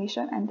 ang iyang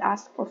mission, and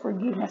asked for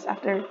forgiveness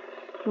after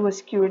he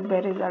was cured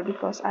by Rizal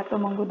because ato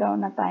manggo daw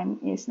na time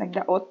is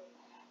nagdaot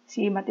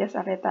si Matias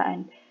Areta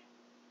and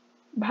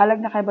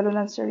bahalag na kay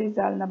balunan si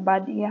Rizal na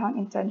bad iyang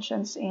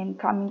intentions in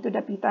coming to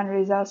Dapitan.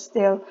 Rizal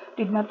still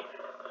did not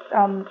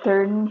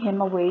turn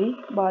him away,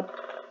 but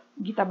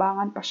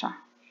gitabangan pa siya.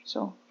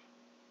 So,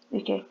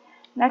 okay.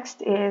 Next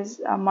is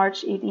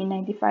March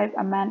 1895.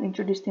 A man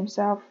introduced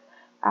himself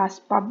as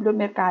Pablo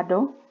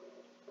Mercado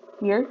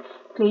here,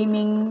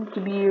 claiming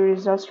to be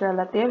Rizal's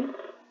relative.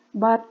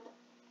 But,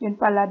 yun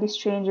pala, this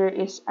stranger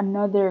is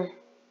another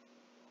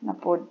na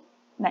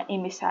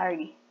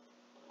emissary.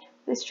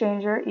 This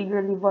stranger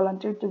eagerly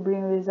volunteered to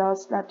bring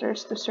Rizal's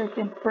letters to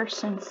certain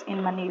persons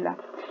in Manila.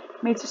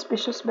 Made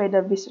suspicious by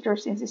the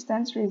visitor's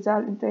insistence,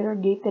 Rizal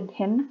interrogated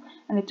him,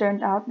 and it turned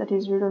out that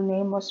his real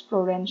name was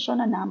Florencio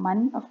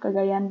Nanaman of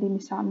Cagayan de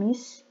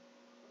Misamis,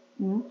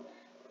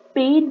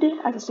 paid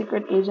as a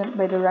secret agent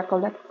by the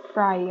Recollect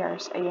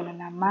Friars. Ayun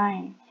na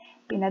naman.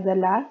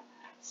 Pinadala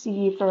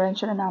si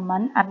Florencio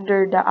Nanaman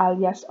under the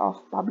alias of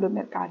Pablo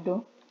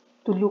Mercado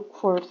to look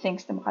for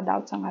things na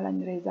makadaot sa ngalan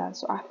ni Rizal.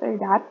 So after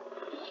that,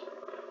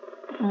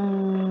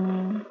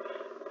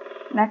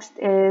 next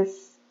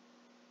is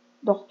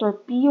Dr.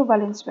 Pio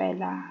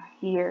Valenzuela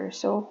here.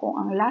 So, kung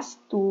ang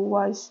last two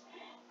was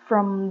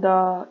from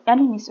the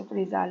enemies of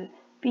Rizal,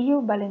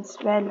 Pio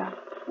Valenzuela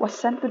was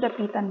sent to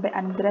Dapitan by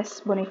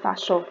Andres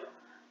Bonifacio,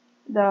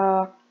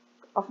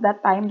 of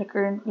that time the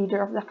current leader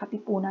of the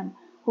Katipunan,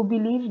 who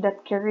believed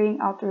that carrying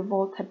out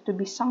revolt had to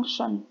be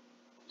sanctioned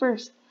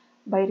first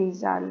by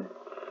Rizal.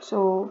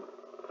 So,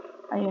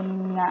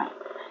 ayun nga,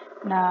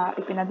 na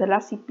ipinadala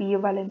si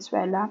Pio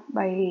Valenzuela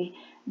by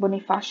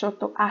Bonifacio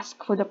to ask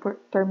for the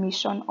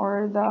permission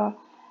or the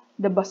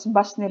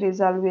basbas ni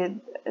Rizal with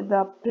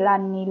the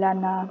plan nila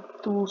na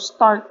to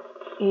start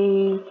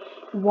a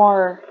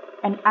war,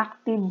 an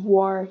active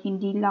war,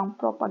 hindi lang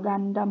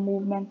propaganda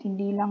movement,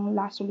 hindi lang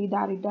La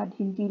Solidaridad,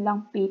 hindi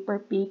lang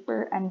paper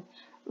and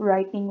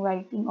writing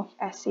of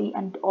essay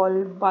and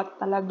all, but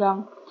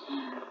talagang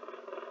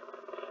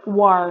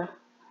war.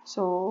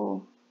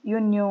 So,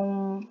 yun yung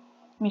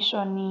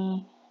mission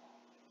ni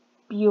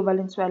Pio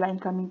Valenzuela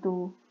in coming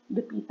to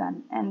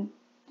Dapitan. And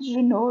did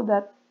you know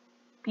that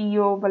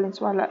Pio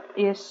Valenzuela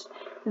is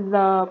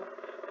the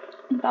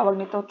tawag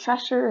nito,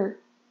 treasurer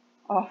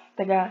of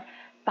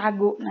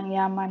tago ng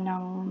yaman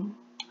ng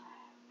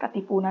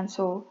Katipunan.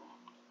 So,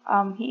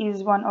 he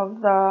is one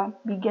of the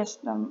biggest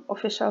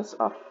officials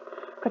of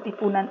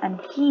Katipunan, and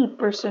he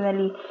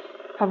personally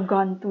have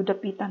gone to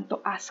Dapitan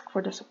to ask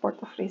for the support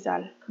of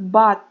Rizal.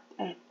 But,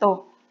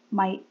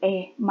 may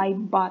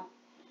but.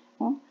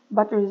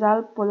 But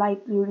Rizal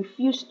politely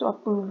refused to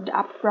approve the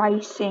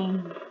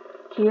uprising.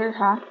 Here,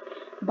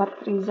 but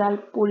Rizal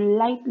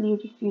politely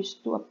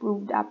refused to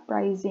approve the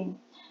uprising,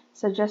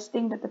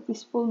 suggesting that the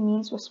peaceful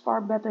means was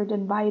far better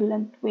than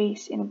violent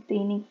ways in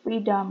obtaining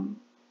freedom.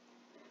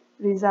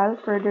 Rizal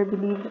further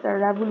believed that a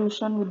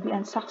revolution would be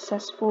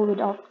unsuccessful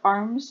without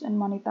arms and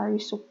monetary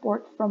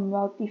support from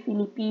wealthy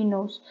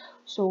Filipinos.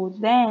 So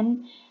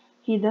then,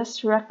 he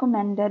thus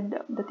recommended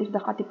that if the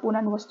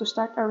Katipunan was to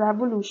start a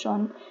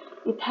revolution,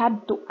 it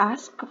had to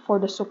ask for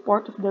the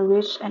support of the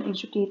rich and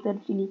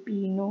educated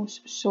Filipinos.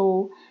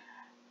 So,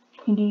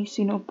 hindi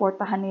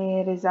sinuportahan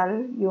ni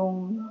Rizal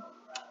yung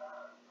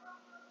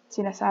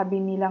sinasabi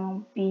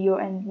nilang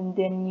Pio and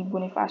then ni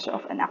Bonifacio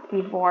of an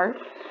active war.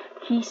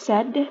 He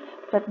said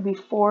that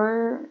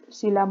before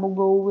sila mo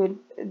go with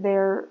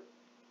their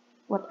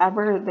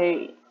whatever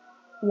they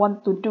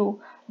want to do,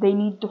 they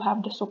need to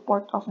have the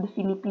support of the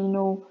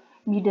Filipino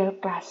middle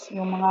class,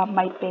 yung mga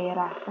may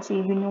pera. Kasi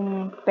yun yung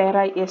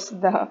pera is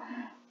the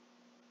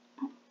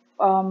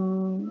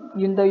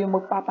yun daw yung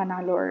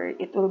magpapanalo, or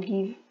it will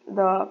give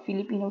the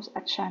Filipinos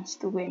a chance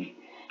to win.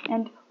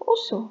 And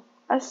also,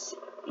 as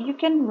you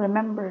can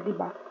remember,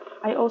 diba?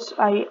 I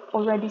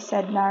already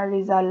said na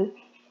Rizal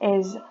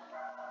is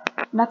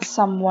not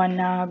someone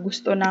na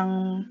gusto ng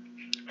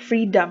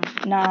freedom,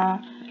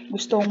 na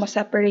gustong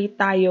ma-separate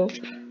tayo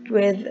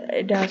with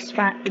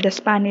the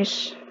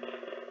Spanish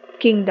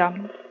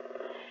kingdom.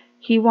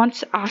 He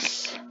wants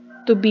us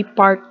to be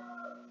part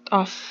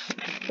of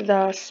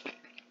the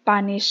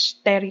Spanish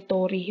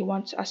territory. He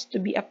wants us to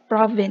be a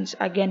province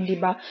again,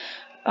 diba?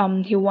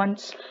 He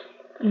wants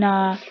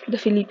na the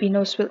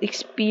Filipinos will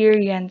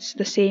experience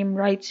the same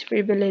rights,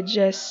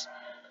 privileges,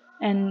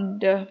 and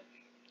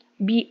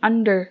be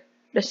under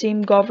the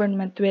same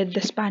government with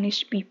the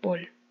Spanish people.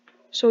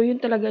 So,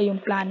 yun talaga yung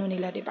plano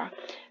nila, diba?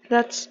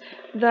 That's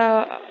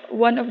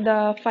one of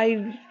the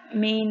 5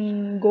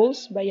 main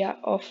goals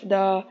of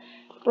the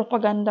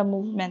propaganda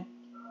movement.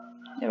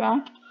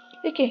 Diba?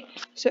 Okay,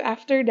 so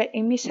after the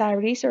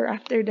emissaries or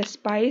after the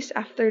spies,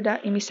 after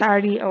the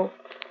emissary,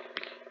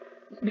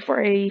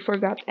 before I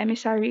forgot,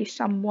 emissary is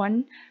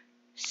someone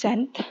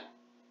sent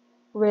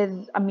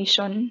with a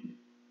mission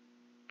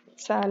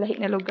sa lahi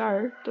na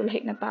lugar to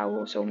lahi na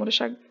tao. So mura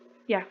siya,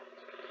 yeah,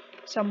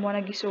 someone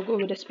nagisugo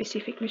with a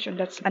specific mission.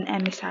 That's an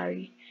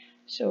emissary.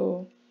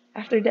 So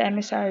after the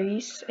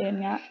emissaries,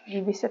 ayun nga,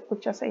 givisit po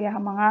siya sa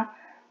iyang mga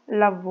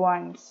loved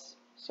ones.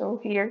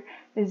 So here,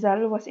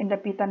 Rizal was in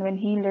Dapitan when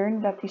he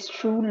learned that his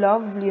true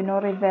love,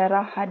 Leonor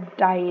Rivera, had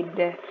died.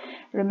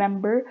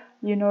 Remember,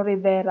 Leonor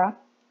Rivera,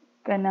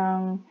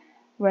 kanang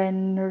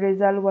when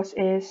Rizal was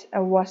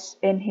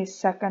in his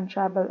second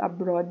travel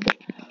abroad,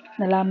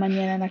 nalaman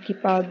niya na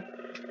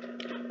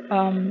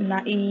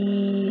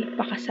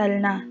naipakasal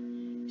na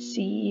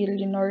si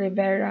Leonor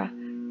Rivera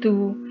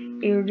to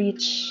a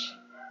rich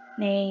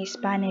na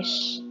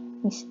Spanish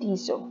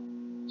mestizo.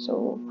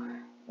 So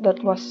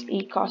that was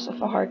a cause of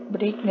a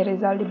heartbreak ni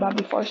Rizal, diba?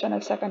 Before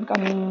siya second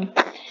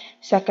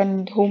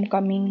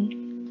homecoming.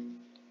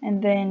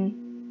 And then,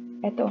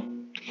 eto,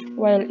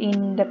 while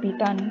in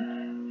Dapitan,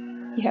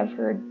 you have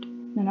heard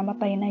na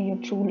namatay na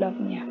yung true love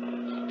niya.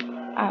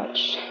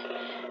 Ouch.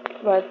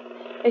 But,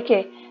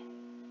 okay.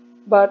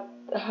 But,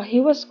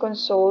 he was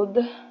consoled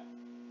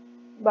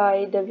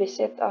by the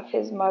visit of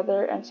his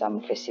mother and some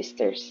of his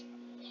sisters.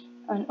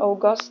 On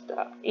August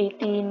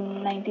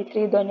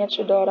 1893, Doña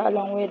Chodora,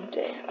 along with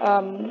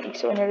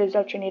Igsoon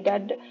Rizal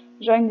Trinidad,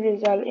 joined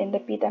Rizal in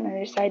Dapitan and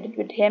resided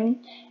with him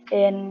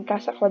in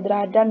Casa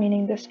Cuadrada,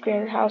 meaning the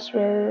square house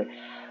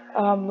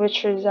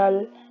which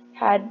Rizal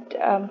had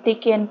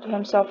taken to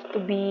himself to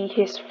be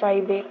his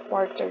private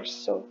quarters.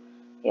 So,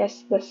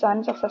 yes, the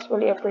son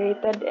successfully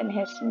operated in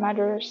his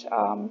mother's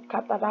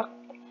cataract.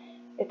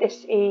 It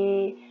is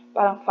a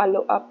parang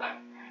follow-up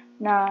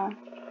na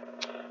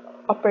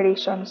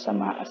operation sa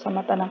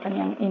mata ng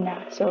kanyang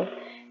ina. So,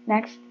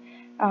 next,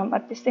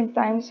 at distinct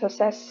times,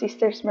 Jose's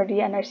sisters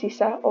Maria and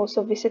Narcisa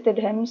also visited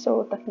him.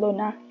 So, tatlo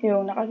na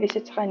yung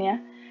nakavisit sa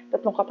kanya.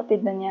 Tatlong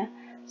kapatid na niya.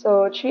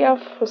 So, 3 of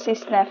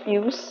Jose's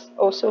nephews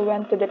also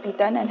went to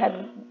Dapitan and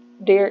had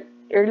their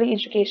early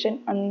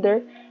education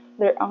under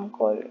their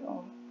uncle.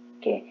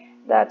 Okay,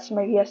 that's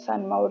Maria's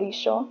son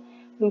Mauricio,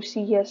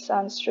 Lucia's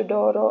sons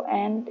Teodoro,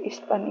 and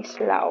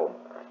Stanislao.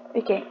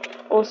 Okay,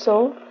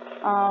 also,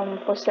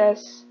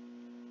 Jose's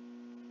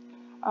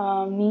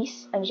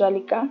niece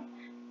Angelica,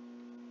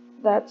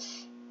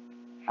 that's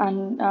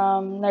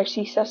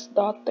Narcisa's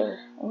daughter.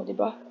 O,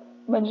 diba?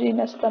 Imagine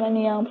na sa tanan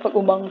niyang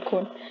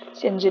pag-umangkon.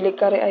 Si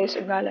Angelica rin ayos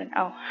ugalan.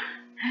 Ow.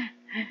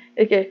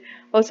 Okay.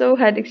 Also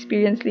had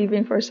experience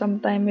living for some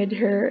time with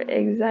her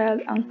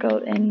exiled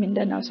uncle in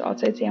Mindanao. So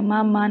outside sa iyang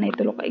mama, na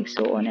itulo ka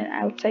igsuon, and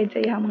outside sa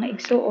iyang mga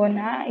igsuon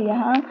na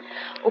iyang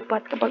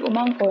upat kapag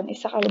umangkon,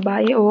 isa ka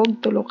babae o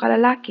tulo ka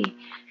lalaki.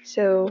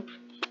 So,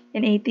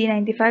 in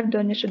 1895,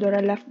 Doña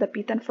Chodora left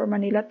Dapitan for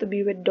Manila to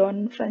be with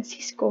Don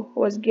Francisco,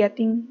 who was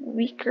getting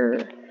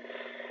weaker.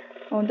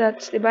 Oh,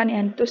 that's, diba,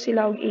 nianto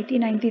sila og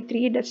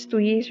 1893, that's 2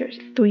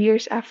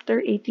 years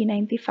after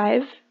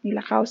 1895,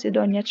 nilakaw si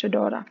Doña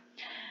Chodora.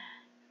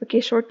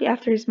 Okay, shortly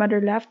after his mother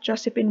left,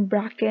 Josephine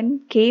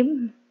Bracken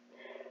came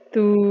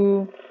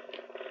to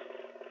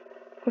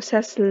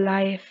Jose's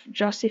life.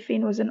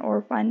 Josephine was an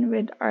orphan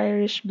with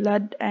Irish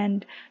blood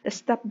and the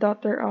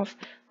stepdaughter of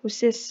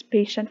Jose's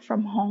patient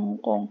from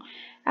Hong Kong.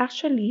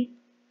 Actually,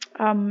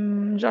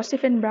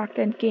 Josephine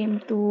Bracken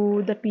came to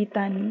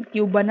Dapitan.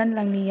 Iubanan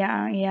lang niya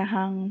ang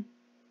iyahang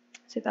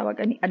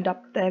tawag ani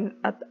adopted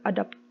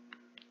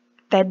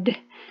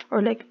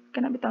or like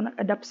kana bitaw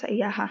nag-adapt sa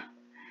iyaha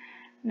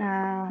na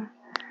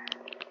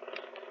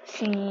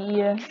si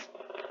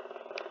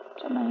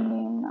sama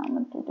name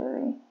naman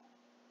today.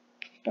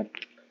 But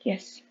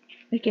yes,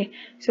 okay,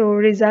 so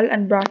Rizal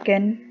and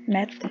Bracken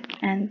met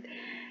and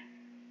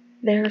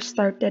there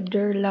started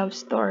their love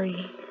story.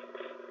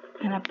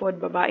 Napod,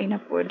 babae na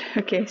pod.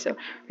 Okay, so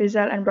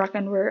Rizal and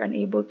Bracken were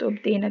unable to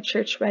obtain a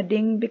church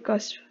wedding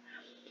because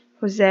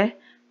Jose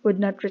would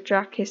not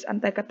retract his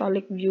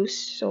anti-Catholic views.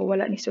 So,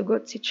 wala ni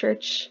sugot si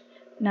church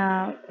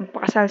na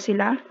magpakasal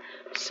sila.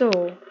 So,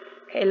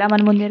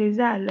 kailangan mo ni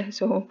Rizal.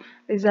 So,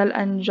 Rizal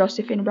and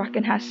Josephine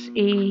Bracken has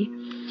a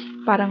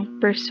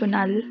parang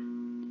personal,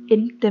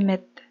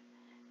 intimate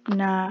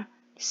na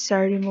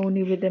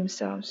ceremony with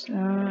themselves.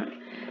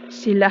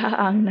 Sila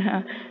ang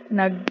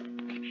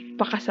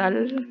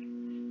nagpakasal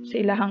sa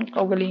ilahang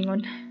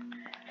kaugalingon.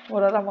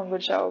 Mura ra man gud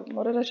siya.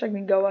 Mura ra siya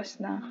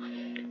gawas na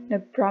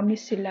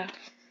nag-promise sila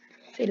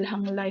sa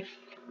ilahang life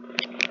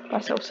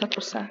pa sa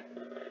usap-usa.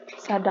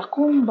 Sa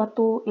dakong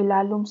bato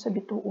ilalom sa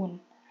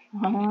bituon,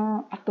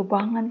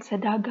 atubangan sa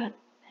dagat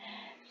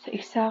sa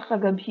isa ka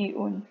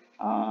gabhion.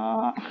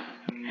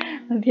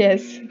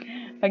 Yes,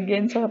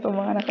 again sa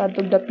katong mga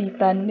nakadtog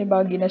Dapitan,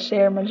 diba,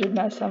 gina-share man jud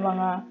na sa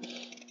mga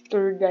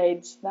tour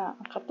guides na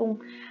katong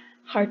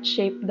heart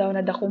shape daw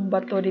na dakong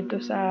bato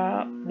dito sa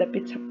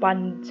dapit sa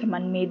pond, sa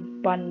man-made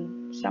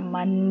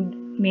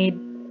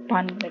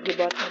pond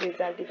nagibuhat ng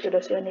Rizal. Dito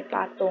daw sila ni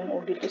patong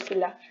o dito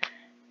sila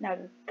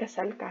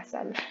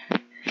nagkasal-kasal.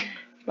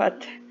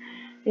 But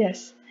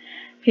yes,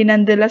 he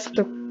nonetheless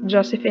took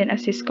Josephine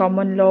as his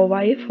common law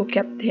wife who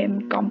kept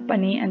him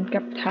company and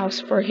kept house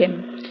for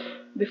him.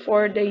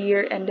 Before the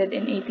year ended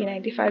in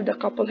 1895, the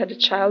couple had a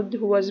child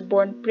who was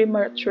born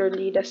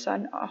prematurely. The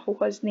son, who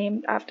was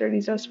named after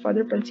Rizal's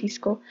father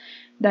Francisco,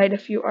 died a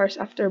few hours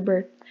after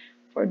birth.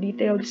 For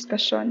detailed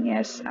discussion,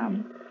 yes,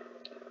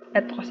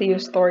 ito kasi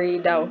yung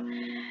story daw.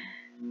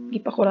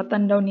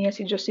 Gipakuratan daw niya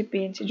si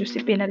Josephine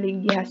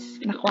naligyas,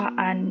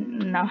 nakuhaan,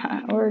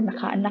 or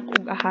nakaanak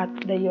og ahat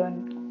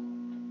dayon.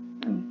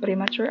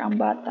 Premature ang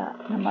bata,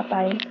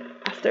 namatay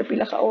after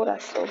pila ka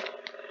oras. So,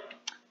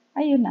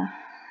 ayun na.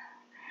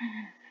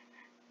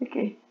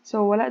 Okay.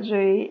 So, wala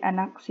joy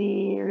anak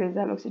si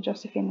Rizal o si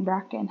Josephine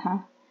Bracken,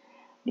 ha?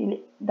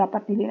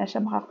 Dapat dili na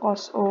siya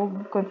makakause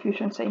og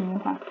confusion sa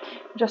inyo, ha?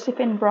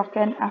 Josephine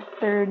Bracken,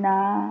 after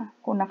na,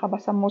 kung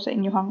nakabasa mo sa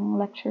inyong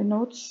lecture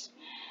notes,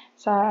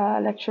 sa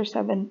lecture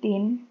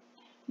 17,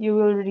 you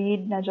will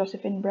read na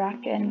Josephine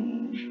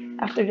Bracken,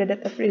 after the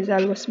death of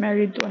Rizal, was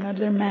married to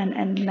another man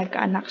and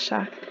nagkaanak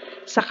siya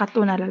sa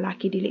kato na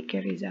lalaki, dili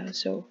kay Rizal.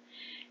 So,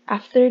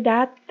 after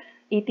that,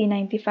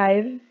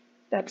 1895,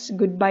 that's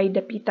goodbye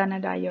Dapitan na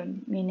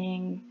dayon.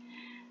 Meaning,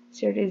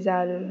 si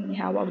Rizal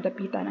nihawa og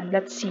Dapitan. And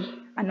let's see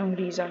anong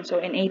reason. So,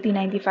 in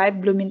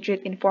 1895,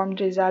 Blumentritt informed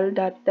Rizal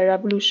that the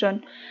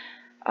revolution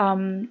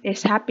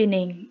is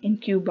happening in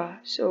Cuba.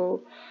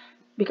 So,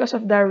 because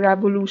of the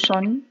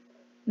revolution,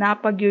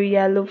 napag yung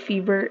yellow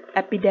fever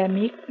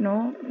epidemic,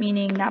 no?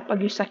 Meaning,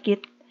 napag yung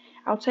sakit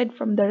outside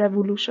from the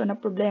revolution na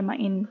problema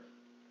in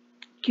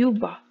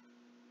Cuba,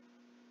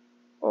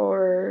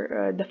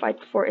 or the fight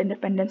for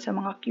independence sa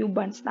mga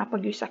Cubans,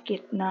 napag yung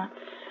sakit na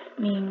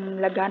ning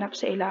laganap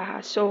sa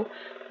ilaha. So,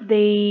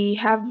 they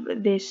have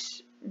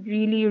this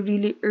really,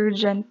 really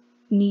urgent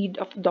need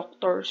of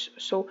doctors.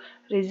 So,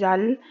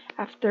 Rizal,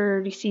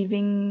 after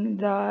receiving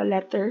the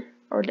letter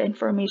or the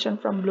information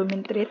from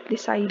Blumentritt,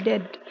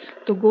 decided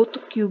to go to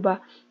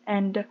Cuba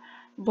and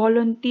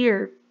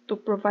volunteer to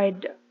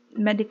provide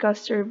medical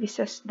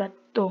services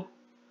dato.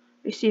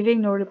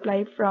 Receiving no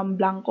reply from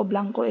Blanco.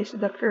 Blanco is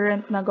the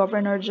current na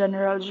Governor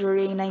General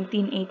during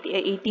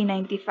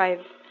 1895.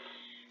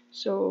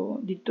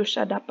 So, dito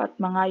siya dapat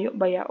mangayo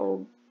baya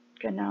og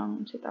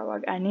kanang si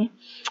tawag ani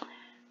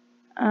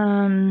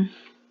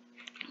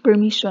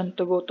permission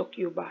to go to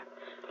Cuba.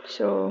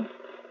 So,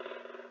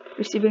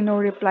 receiving no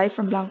reply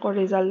from Blanco,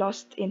 Rizal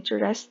lost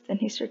interest in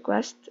his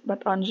request.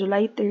 But on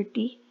July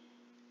 30,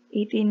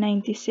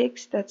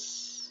 1896,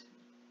 that's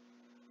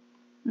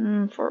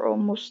for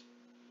almost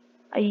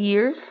a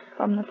year, if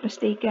I'm not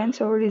mistaken.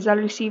 So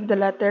Rizal received a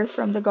letter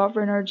from the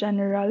Governor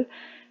General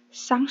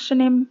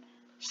sanctioning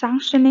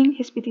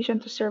his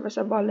petition to serve as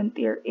a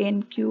volunteer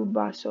in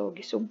Cuba. So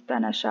gisugta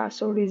na siya.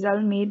 So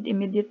Rizal made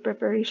immediate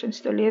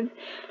preparations to live,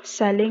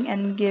 selling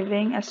and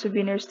giving as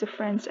souvenirs to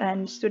friends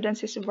and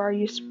students his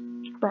various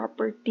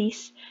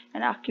properties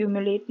and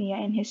accumulate niya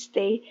in his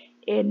stay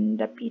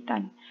in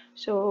Dapitan.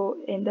 So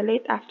in the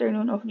late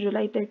afternoon of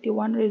July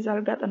 31,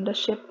 Rizal got on the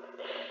ship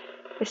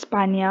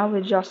España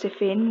with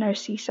Josephine,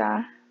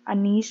 Narcisa,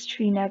 Anis,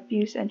 3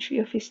 nephews, and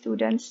 3 of his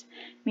students,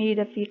 made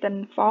a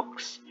Dapitan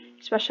Fox.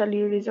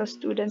 Especially Rizal's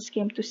students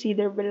came to see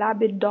their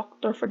beloved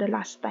doctor for the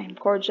last time.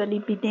 Cordially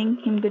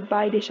bidding him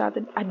goodbye, they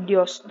shouted,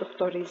 "Adios,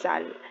 Dr.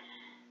 Rizal."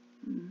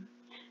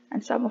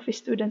 And some of his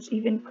students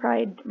even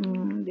cried,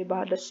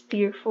 diba, the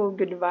tearful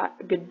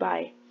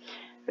goodbye.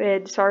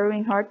 With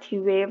sorrowing heart, he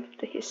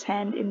waved his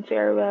hand in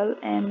farewell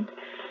and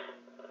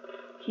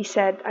he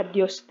said,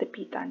 "Adios,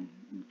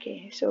 Dapitan."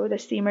 Okay, so the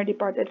steamer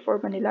departed for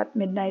Manila at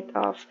midnight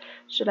of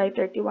July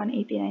 31,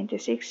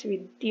 1896.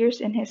 With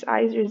tears in his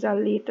eyes, Rizal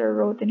later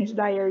wrote in his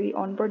diary,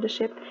 "On board the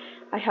ship,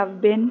 I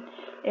have been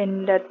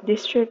in that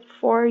district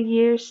 4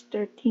 years,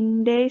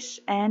 13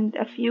 days, and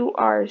a few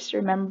hours."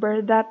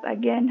 Remember that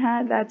again,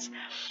 ha? That's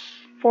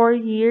 4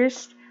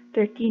 years,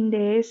 13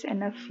 days,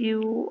 and a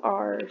few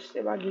hours.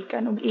 Diba?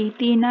 Gikan og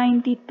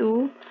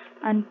 1892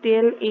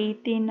 until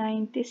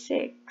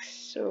 1896.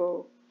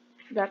 So,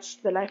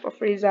 that's the life of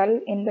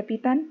Rizal in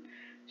Dapitan.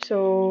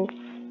 So,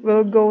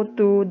 we'll go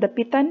to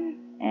Dapitan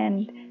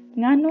and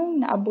nganong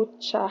naabot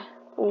siya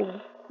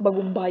og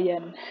bagong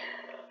bayan.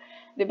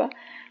 'Di ba?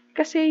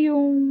 Kasi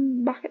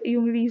yung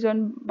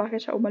reason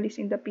bakit siya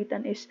umalis in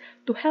Dapitan is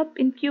to help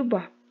in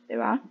Cuba, 'di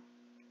ba?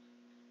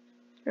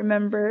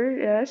 Remember,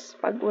 yes,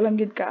 pag walang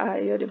gid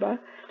kaayo, 'di ba?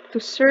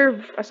 To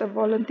serve as a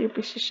volunteer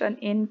position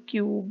in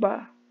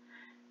Cuba.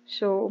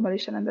 So,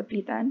 umalis siya ng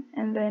Dapitan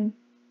and then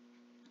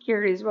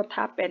here is what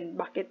happened.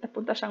 Bakit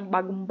napunta siyang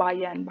bagong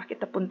bayan?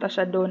 Bakit napunta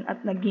siya doon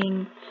at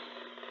naging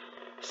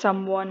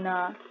someone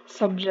na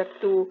subject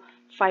to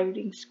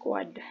firing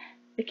squad?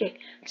 Okay,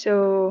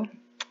 so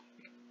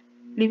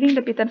leaving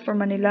Dapitan for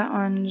Manila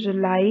on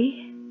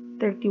July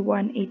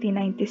 31,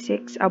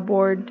 1896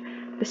 aboard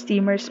the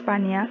steamer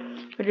España,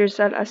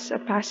 Rizal as a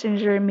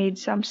passenger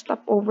made some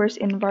stopovers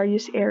in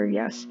various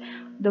areas.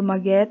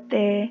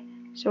 Dumaguete.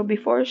 So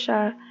before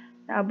siya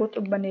naabot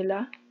og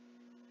Manila,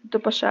 ito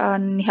pa siya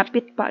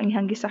nihapit pa ang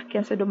ihang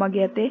gisakyan sa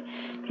Dumaguete.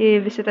 He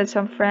visited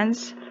some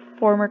friends,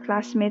 former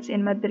classmates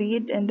in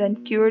Madrid, and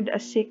then cured a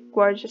sick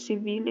Guardia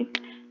Civil.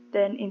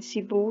 Then in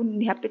Cebu,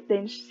 nihapit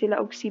din sila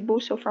og Cebu.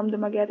 So from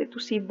Dumaguete to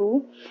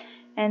Cebu.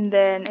 And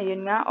then,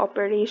 ayun nga,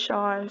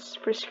 operations,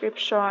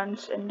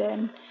 prescriptions, and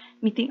then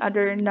meeting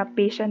other na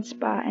patients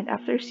pa. And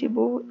after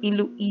Cebu,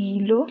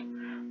 Iloilo,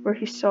 where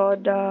he saw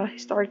the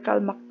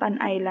historical Mactan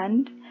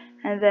Island.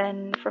 And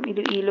then from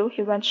Iloilo,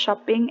 he went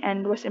shopping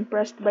and was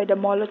impressed by the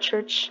Molo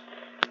Church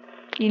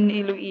in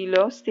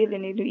Iloilo, still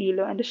in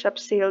Iloilo. And the shop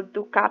sailed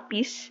to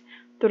Capiz,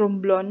 to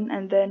Romblon,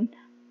 and then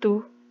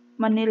to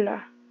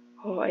Manila.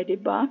 Oh, ay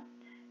diba?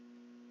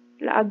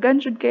 Laagan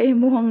jud kay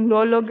muhang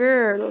lolo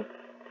girl.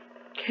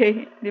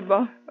 Okay,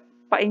 diba?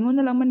 Paingon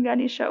na lang man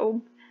gani siya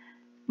og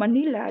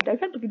Manila.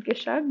 Dagan tugid kay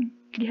siya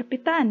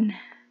gihapitan.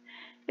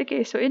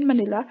 Okay, so in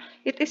Manila,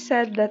 it is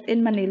said that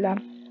in Manila,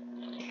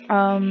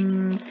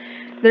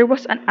 there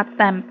was an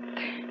attempt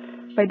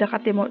by the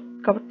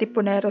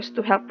Katipuneros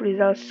to help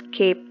Rizal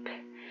escape.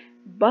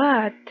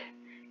 But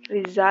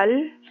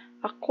Rizal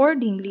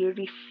accordingly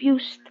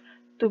refused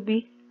to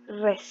be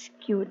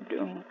rescued.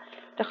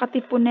 The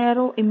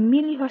Katipunero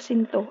Emilio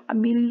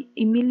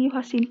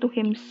Jacinto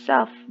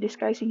himself,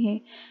 disguising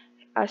him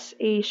as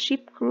a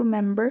ship crew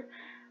member,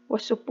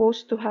 was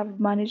supposed to have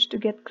managed to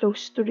get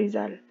close to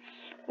Rizal,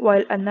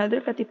 while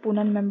another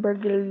Katipunan member,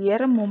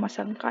 Guillermo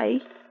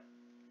Masangkay,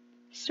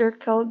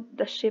 circled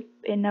the ship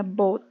in a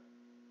boat.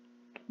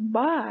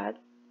 But,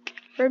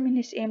 firm in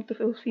his aim to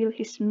fulfill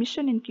his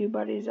mission in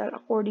Cuba, Rizal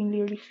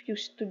accordingly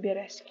refused to be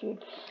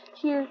rescued.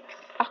 Here,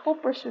 ako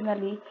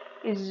personally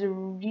is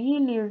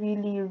really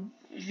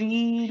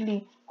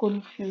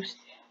confused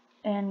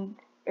and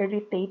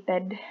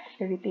irritated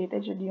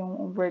yun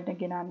yung word na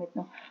ginamit,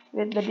 no,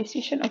 with the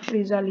decision of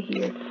Rizal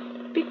here,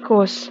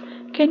 because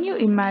can you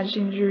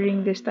imagine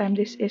during this time,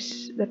 this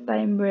is the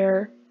time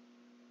where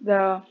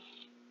the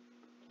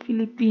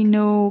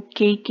Filipino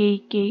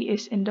KKK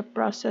is in the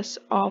process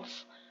of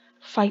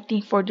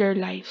fighting for their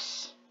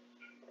lives.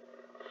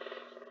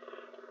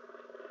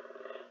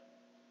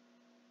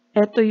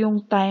 Ito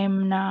yung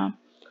time na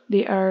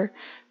they are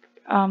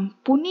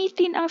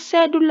punitin ang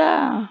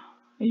sedula.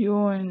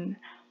 Ayun.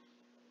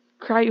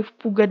 Cry of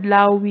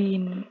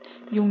Pugadlawin.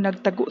 Yung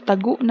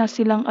nagtago-tago na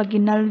silang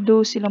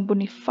Aguinaldo, silang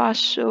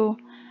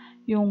Bonifacio.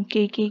 Yung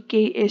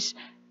KKK is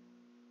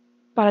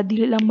para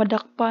dili lang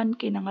madakpan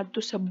kay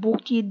nangadto sa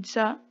bukid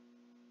sa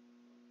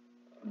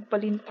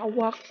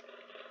Balintawak,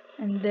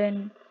 and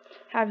then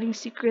having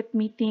secret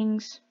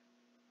meetings.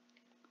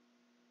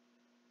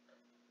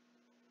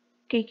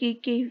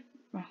 KKK,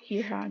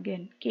 here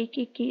again,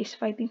 KKK is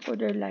fighting for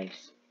their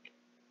lives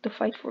to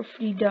fight for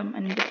freedom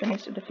and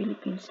independence of the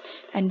Philippines.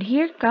 And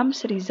here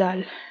comes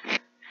Rizal.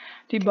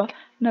 Diba?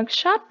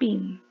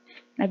 Nag-shopping,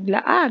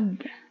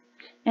 naglaag,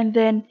 and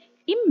then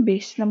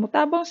imbes na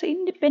mutabang sa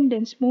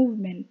independence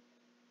movement,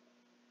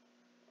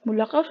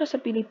 mulakaw siya sa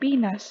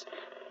Pilipinas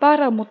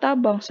para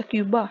mutabang sa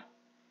Cuba.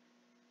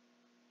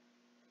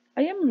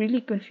 I am really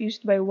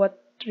confused by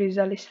what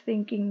Rizal is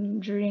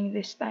thinking during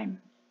this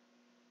time.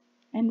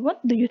 And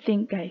what do you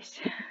think, guys?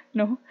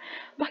 No?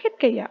 Bakit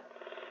kaya?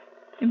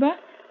 Diba?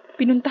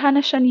 Pinuntahan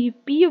na siya ni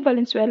Pio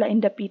Valenzuela in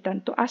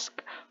Dapitan to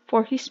ask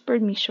for his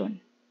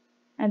permission.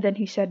 And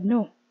then he said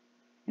no.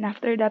 And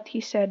after that,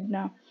 he said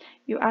na,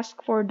 you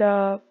ask for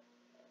the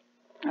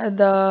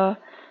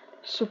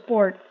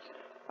support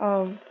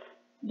of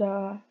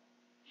the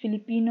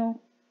Filipino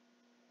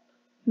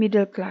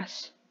middle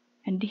class.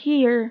 And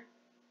here,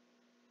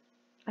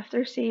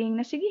 after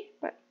saying na, sige,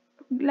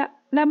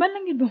 laban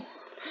lang yun mo.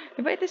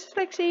 Diba? It is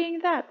like saying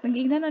that.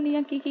 Nag-ignan na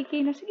niyang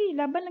KKK na, sige,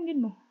 laban lang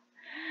yun mo.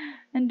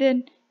 And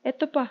then,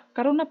 eto pa,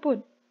 karon na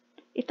pod.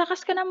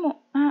 Itakas ka na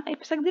mo.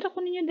 Ipasagdira ko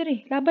ninyo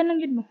diri. Laban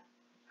lang yun mo.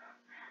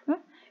 Huh?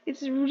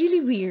 It's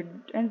really weird.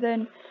 And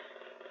then,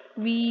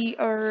 we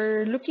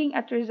are looking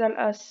at Rizal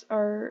as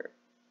our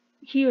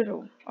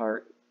hero,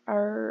 or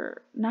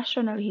our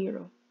national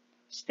hero.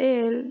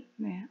 Still,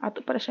 ato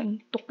para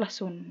siyang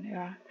tuklason.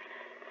 Yeah.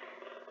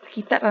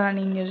 Kita na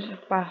ninyo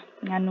pa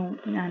nga.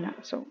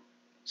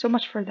 So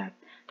much for that.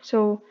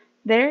 So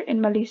there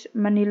in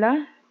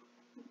Manila,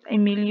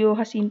 Emilio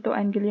Jacinto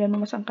and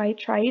Guillermo Masangkay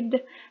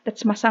tried.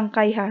 That's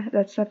Masangkay ha.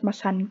 That's not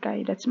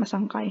Masankay. That's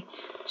Masangkay.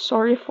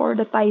 Sorry for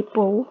the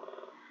typo.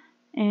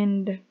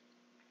 And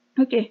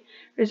okay,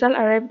 Rizal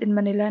arrived in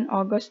Manila on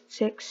August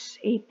 6,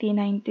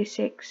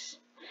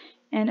 1896.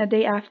 And a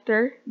day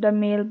after, the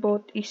mail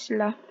boat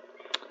Isla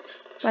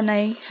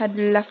Panay had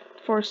left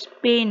for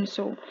Spain.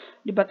 So,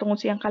 di ba tungod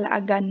siyang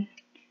kalaagan,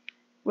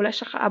 wala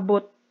siya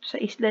kaabot sa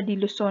Isla de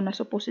Luzon na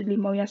supposedly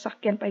mao yung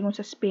sakyan paingon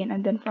sa Spain,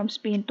 and then from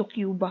Spain to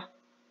Cuba.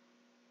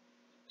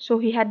 So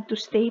he had to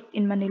stay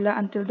in Manila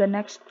until the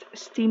next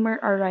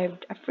steamer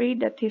arrived.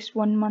 Afraid that his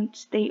 1 month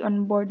stay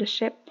on board the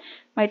ship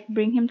might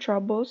bring him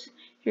troubles,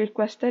 he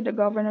requested the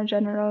Governor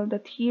General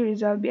that he,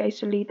 Rizal, be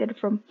isolated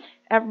from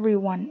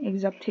everyone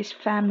except his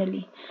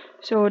family.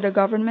 So the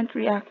government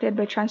reacted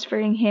by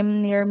transferring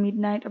him near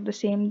midnight of the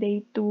same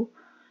day to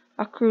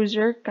a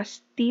cruiser,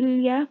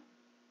 Castilla,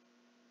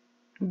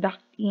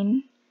 docked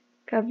in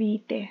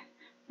Cavite.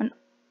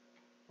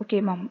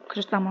 Okay, ma'am.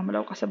 Just lang, ma'am.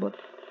 Malaw kasabot.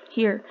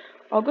 Here,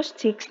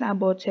 August 6 na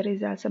abot si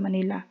Rizal sa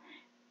Manila.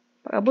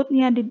 Pag-abot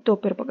niya dito,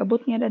 pero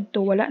pag-abot niya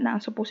dito, wala na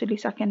ang supposedly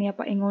sakyan niya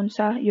paingon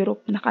sa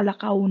Europe,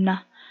 nakalakaw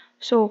na.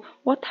 So,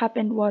 what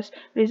happened was,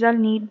 Rizal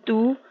need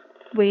to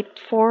wait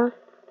for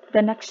the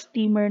next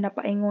steamer na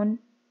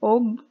paingon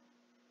og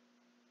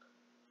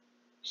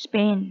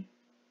Spain.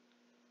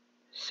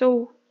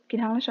 So,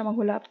 kinahanglan siya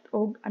maghulap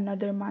og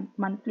another month.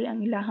 Monthly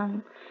ang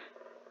ilahang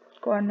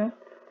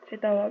si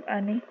tawag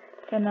ani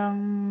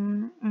kanang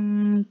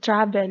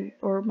travel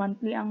or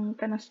monthly ang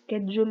kanang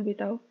schedule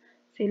bitaw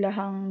sa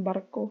ilahang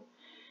barko.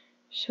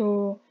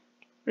 So,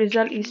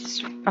 Rizal is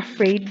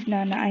afraid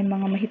na naay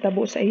mga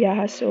mahitabo sa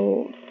iyaha,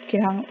 so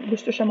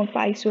gusto siya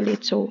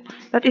magpa-isolate. So,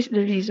 that is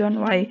the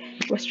reason why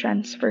he was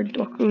transferred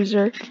to a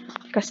cruiser,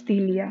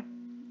 Castilla,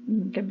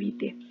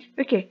 Cavite.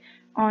 Okay,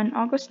 on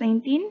August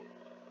 19,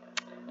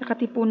 the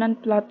Katipunan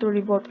plot to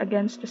revolt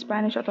against the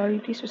Spanish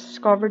authorities was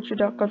discovered through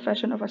the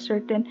confession of a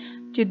certain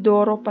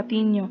Teodoro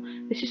Patino.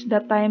 This is the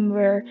time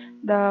where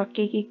the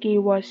KKK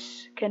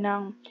was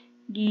kanang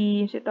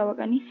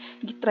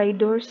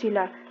gitraidor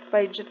sila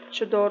by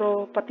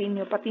Teodoro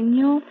Patino.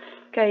 Patino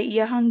kay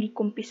iyahang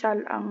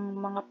gikumpisal ang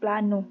mga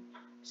plano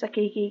sa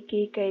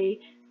KKK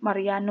kay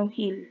Mariano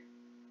Hill.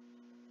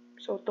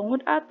 So,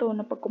 tungod ato,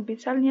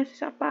 napagkumpisal niya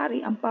sa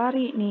pari, ang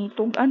pari ni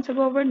tugan sa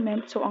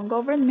government. So, ang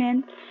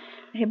government,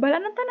 nahibala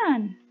ng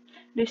tanan.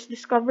 This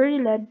discovery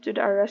led to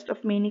the arrest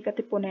of many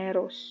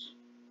Katipuneros.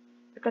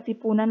 The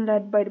Katipunan,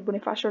 led by the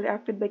Bonifacio,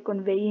 reacted by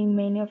convening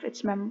many of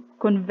its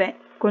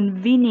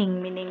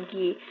convening, meaning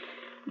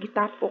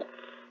gitapok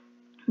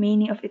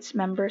many of its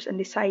members and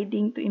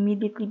deciding to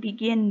immediately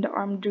begin the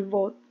armed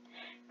revolt.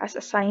 As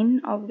a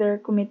sign of their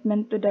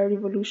commitment to the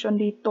revolution,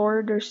 they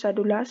tore their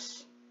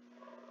sadulas.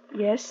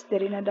 Yes,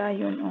 diri na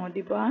dayon,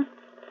 diba?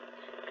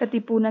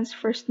 Katipunan's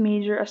first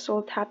major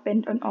assault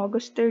happened on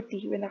August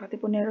 30 when the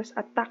Katipuneros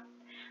attacked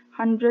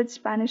 100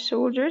 Spanish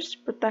soldiers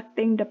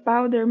protecting the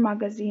powder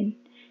magazine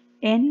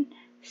in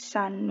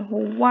San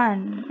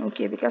Juan.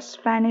 Okay, because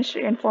Spanish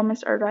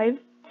reinforcements arrived,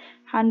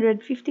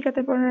 150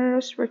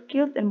 Katipuneros were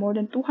killed and more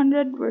than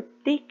 200 were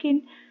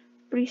taken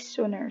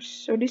prisoners.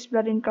 So this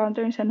blood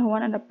encounter in San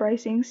Juan and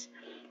uprisings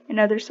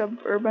in other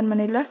suburban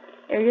Manila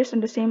areas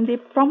on the same day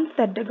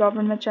prompted the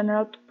government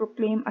general to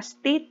proclaim a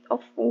state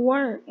of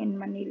war in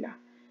Manila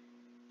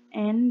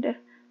and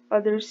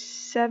other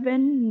 7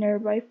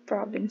 nearby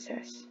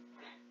provinces.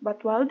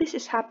 But while this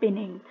is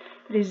happening,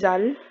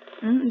 Rizal,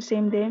 the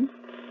same day,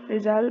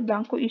 Rizal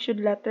Blanco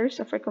issued letters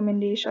of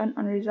recommendation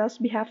on Rizal's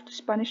behalf to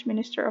Spanish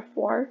Minister of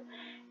War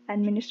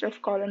and Minister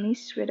of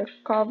Colonies with a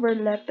cover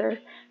letter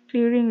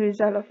clearing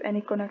Rizal of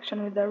any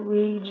connection with the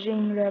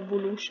raging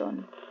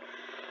revolution.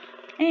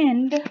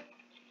 And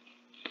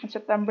on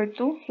September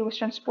 2, he was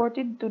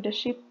transported to the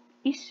ship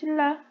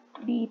Isla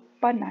de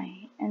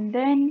Panay and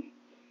then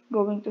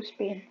going to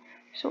Spain.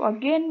 So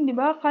again, di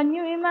ba, can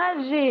you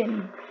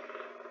imagine?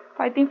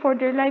 Fighting for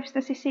their lives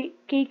na si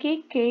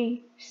KKK.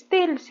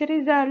 Still, si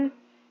Rizal,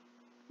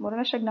 mura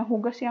na siya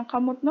nahugas siyang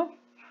kamot, no?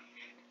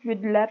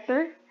 With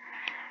letter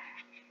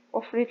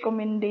of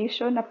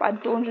recommendation na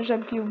paadtoon siya sa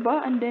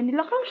Cuba and then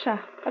nilakaw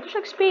siya. Ato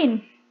siya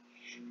Spain.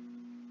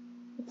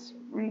 It's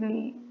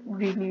really,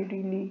 really,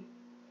 really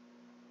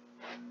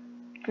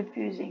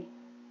confusing.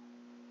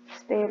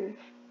 Still,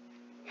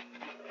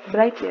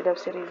 bright daw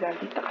si Rizal.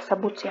 Dito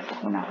kasabot siya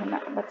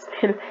kahuna-huna. But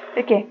still,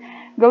 okay.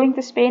 Going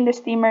to Spain, the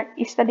steamer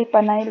Isla de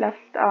Panay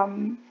left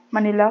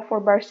Manila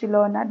for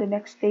Barcelona the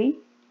next day,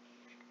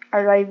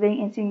 arriving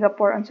in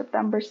Singapore on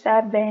September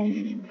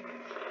 7.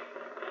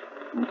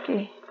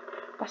 Okay.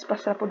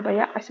 Paspas ra pud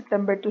baya.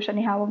 September 2 siya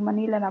nihawag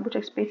Manila. Nabot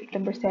siya Spain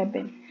September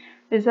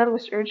 7. Rizal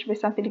was urged by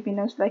some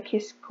Filipinos like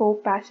his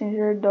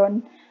co-passenger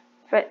Don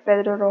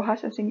Pedro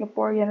Rojas and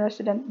Singaporean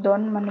resident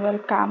Don Manuel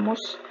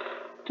Camus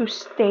to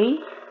stay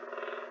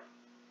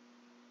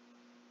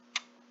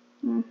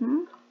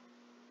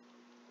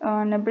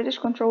on a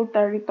British-controlled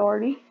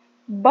territory.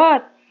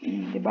 But,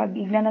 diba,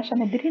 gigla na siya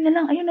na diri na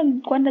lang, ayun,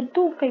 nagkuhan na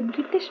to, kay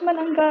British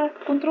man ang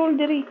control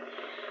diri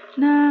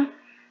na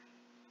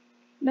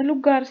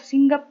lugar sa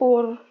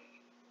Singapore.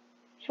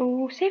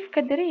 So, safe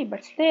ka diri,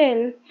 but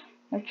still,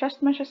 nag-trust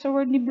man siya sa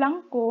word ni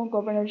Blanco,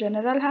 Governor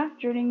General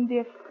during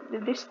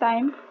this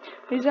time,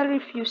 Rizal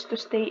refused to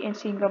stay in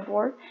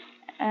Singapore,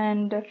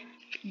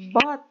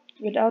 but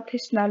without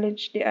his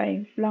knowledge,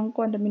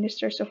 Blanco and the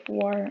ministers of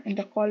war and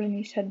the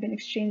colonies had been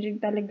exchanging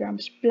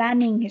telegrams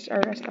planning his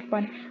arrest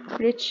upon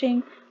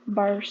reaching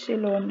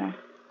Barcelona.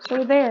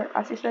 So there,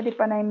 as Isla de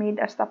Panay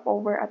made a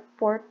stopover at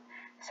Port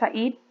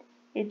Said,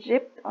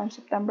 Egypt on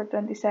September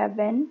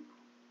 27,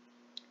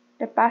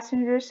 the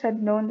passengers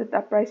had known that the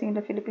uprising in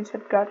the Philippines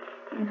had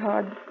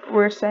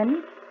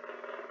worsened,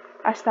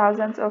 as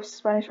thousands of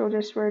Spanish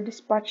soldiers were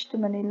dispatched to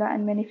Manila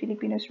and many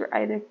Filipinos were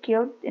either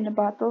killed in a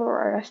battle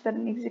or arrested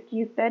and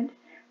executed.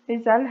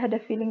 Rizal had a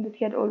feeling that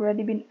he had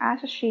already been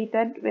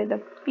associated with the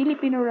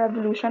Filipino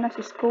Revolution as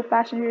his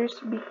co-passengers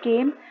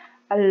became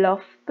a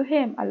love to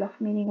him. A love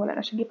meaning wala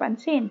na siya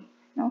gipansin.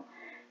 No?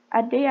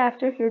 A day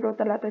after, he wrote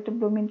a letter to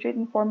Blumentritt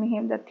informing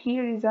him that he,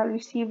 Rizal,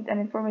 received an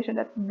information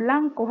that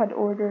Blanco had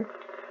ordered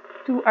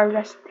to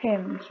arrest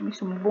him. So,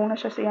 sumbong na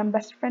siya sa iyang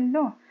best friend,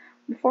 no?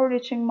 Before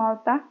reaching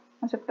Malta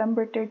on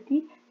September 30,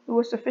 he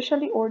was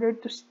officially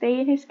ordered to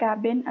stay in his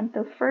cabin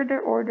until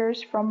further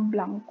orders from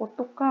Blanco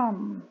to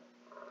come.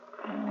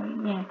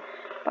 Yeah.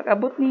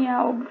 Pag-abot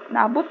niya,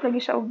 naabot lagi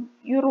siya og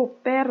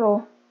Europe,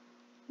 pero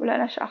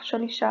wala na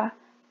siya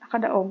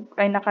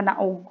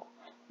nakanaog.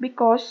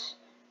 Because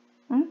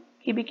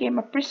he became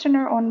a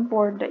prisoner on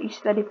board the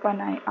Isla de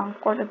Panay,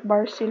 anchored at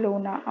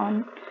Barcelona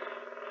on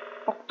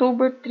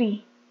October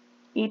 3,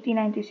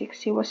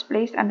 1896. He was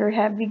placed under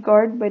heavy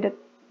guard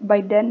by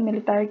then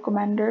military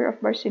commander of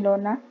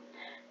Barcelona,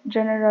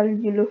 General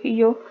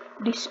Eulogio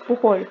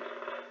Despujol.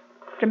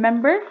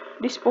 Remember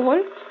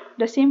Despujol?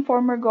 The same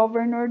former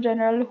governor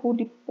general who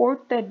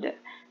deported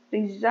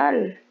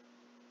Rizal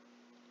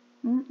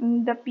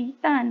in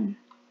Dapitan.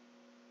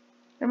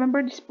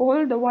 Remember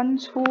Despujol? The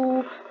ones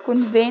who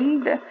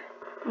convened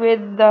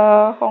with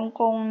the Hong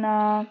Kong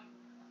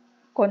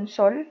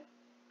consul?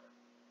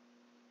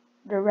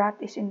 The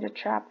rat is in the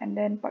trap. And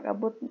then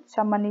pag-abot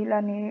sa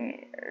Manila ni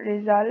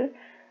Rizal,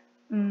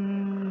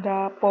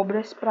 the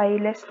Pobres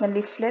Frailes na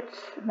leaflets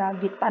na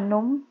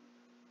gitanom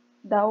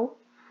daw,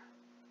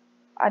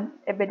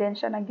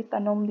 ebidensya na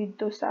gitanom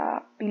dito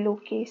sa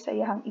pillowcase sa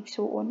iyahang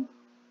igsuon.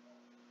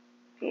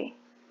 Okay.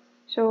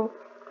 So,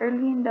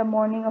 early in the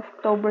morning of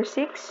October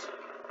 6,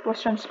 was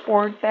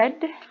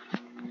transported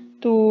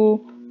to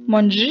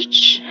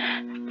Montjuich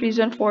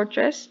prison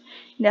fortress.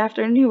 In the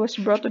afternoon, he was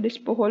brought to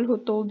Despujol, who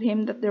told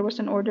him that there was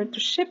an order to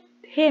ship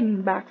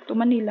him back to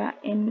Manila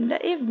in the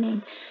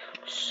evening.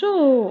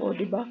 So,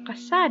 di ba,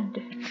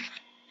 kasad.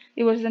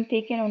 He was then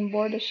taken on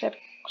board the ship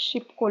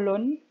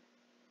Colon,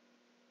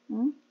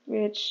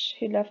 which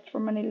he left for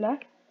Manila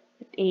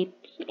at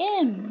 8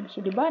 p.m.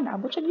 So, di ba,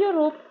 naabot siya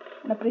Europe,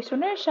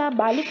 na-prisoner siya,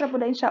 balik na po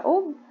dahil siya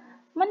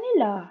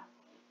Manila.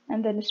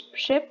 And then the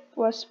ship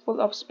was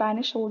full of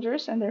Spanish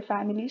soldiers and their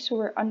families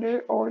who were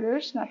under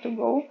orders not to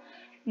go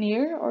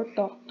near or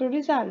talk to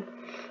Rizal.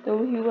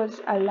 Though he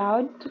was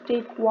allowed to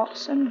take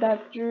walks on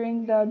deck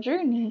during the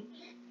journey,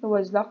 he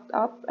was locked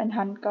up and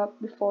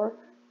handcuffed before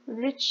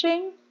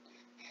reaching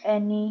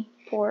any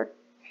port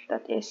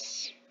that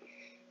is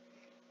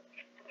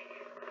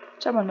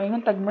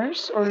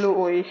Tagmers or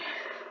Luoy.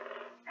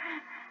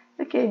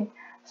 Okay,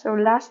 so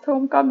last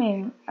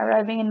homecoming,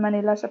 arriving in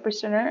Manila as a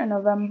prisoner on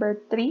November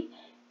 3,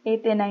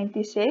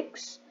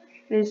 1896,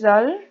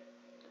 Rizal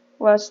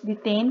was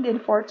detained in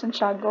Fort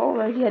Santiago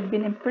where he had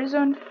been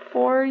imprisoned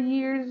 4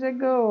 years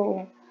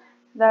ago.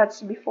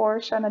 That's before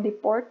siya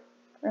na-deport,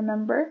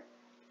 remember?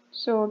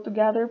 So, to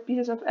gather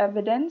pieces of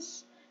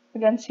evidence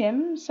against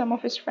him, some of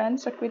his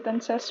friends,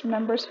 acquaintances,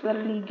 members of the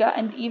Liga,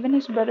 and even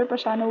his brother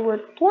Pasiano were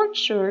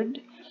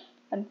tortured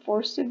and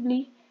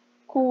forcibly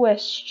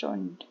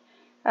questioned.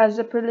 As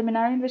a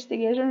preliminary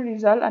investigation,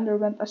 Rizal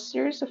underwent a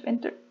series of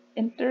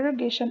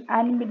interrogation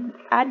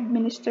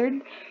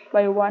administered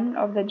by one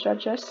of the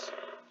judges,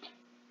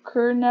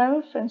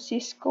 Colonel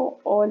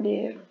Francisco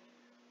Olive.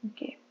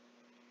 Okay.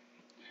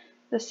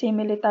 The same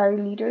military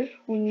leader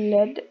who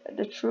led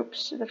the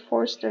troops that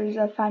forced the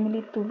Rizal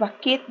family to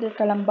vacate their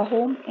Calamba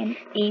home in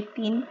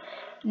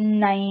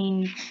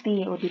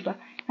 1890. O, diba?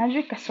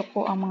 Nadyo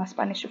kasuko ang mga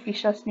Spanish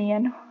officials niya,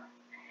 no?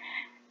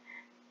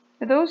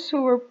 Those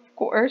who were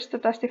coerced to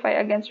testify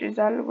against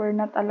Rizal were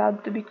not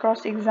allowed to be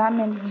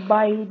cross-examined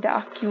by the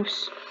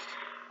accused.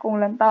 Kung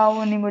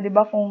lantawon nimo,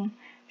 diba, kung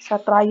sa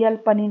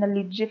trial pa ni na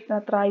legit na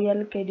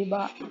trial kay,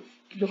 diba,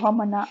 duha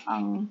man na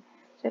ang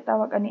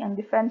tawag ani ang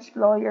defense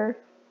lawyer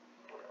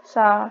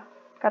sa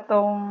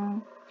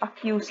katong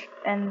accused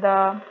and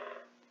the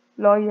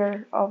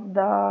lawyer of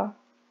the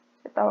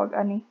tawag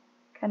ani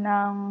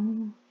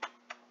kanang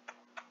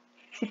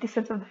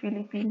citizens of the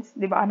Philippines,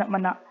 di ba, anak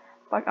man na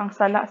pag ang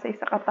sala sa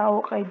isa ka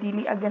tawo kay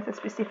dili against a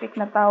specific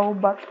na tawo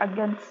but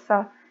against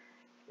sa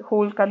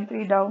whole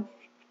country daw.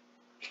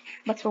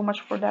 But so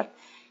much for that.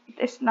 It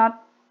is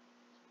not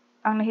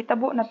ang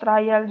nahitabo na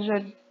trial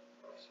jud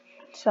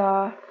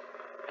sa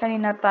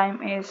kanina time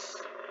is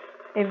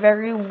a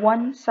very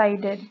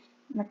one-sided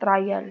na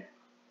trial.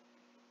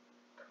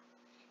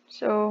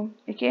 So,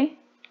 okay?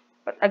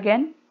 But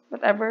again,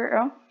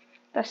 whatever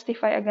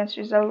testify against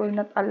Rizal were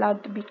not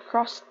allowed to be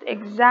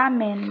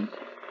cross-examined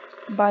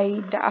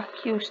by the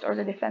accused or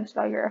the defense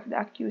lawyer of the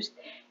accused.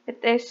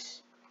 It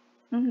is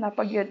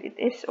it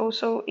is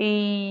also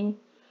an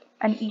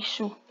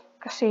issue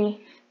kasi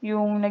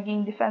yung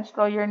naging defense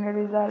lawyer ni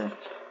Rizal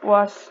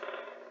was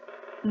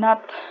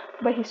not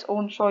by his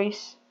own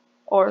choice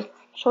or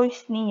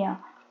choice niya,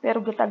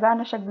 pero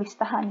gitagana siya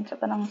listahan sa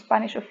tanang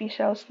Spanish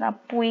officials na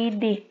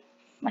pwede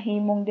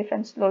mahimong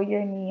defense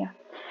lawyer niya.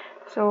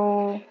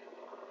 So,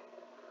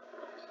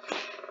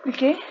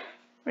 okay,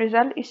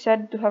 Rizal is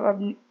said to have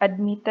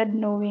admitted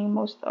knowing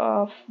most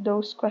of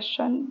those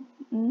questions.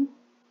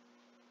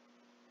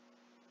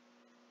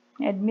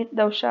 Admit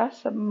daw siya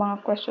sa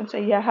mga questions sa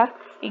iya,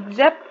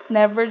 except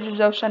never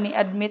daw siya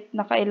ni-admit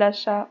na kaila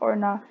siya or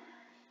na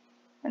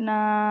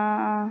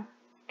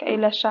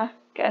kaila siya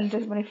kay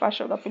Andres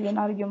Bonifacio o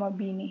Apolinario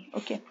Mabini.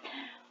 Okay.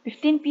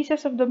 15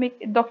 pieces of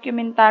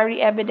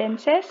documentary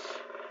evidences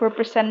were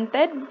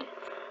presented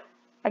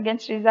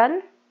against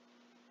Rizal.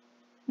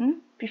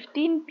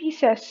 15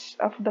 pieces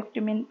of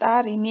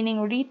documentary,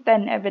 meaning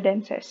written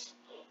evidences.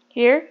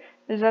 Here,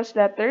 Rizal's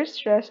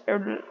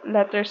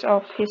letters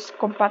of his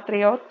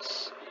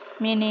compatriots,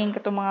 meaning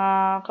katong mga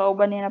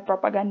kauban niya na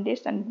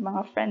propagandists and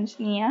mga friends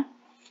niya.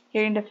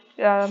 Here in the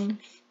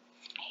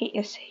he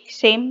is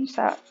same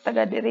sa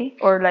taga diri,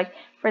 or like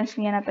friends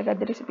niya na taga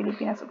diri sa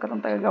Pilipinas ug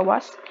katong taga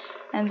gawas.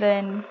 And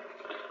then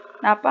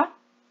napa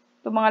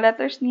itong mga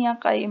letters niya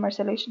kay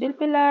Marcelo H. del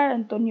Pilar,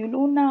 Antonio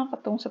Luna,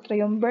 katong sa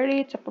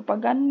Triumvirate, sa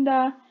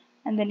propaganda,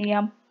 and then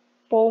iyang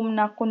poem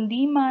na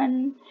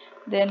Kundiman,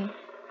 then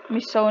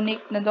Masonic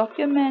na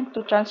document,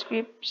 to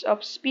transcripts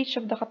of speech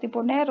of the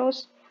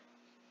Katipuneros,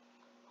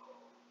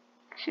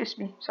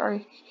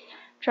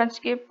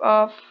 transcript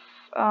of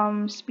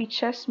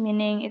speeches,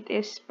 meaning it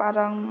is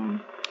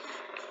parang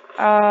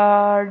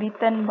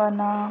written ba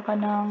na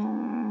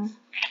kanang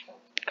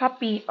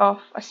copy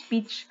of a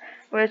speech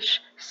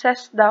which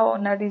says daw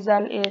na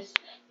Rizal is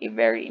a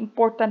very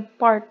important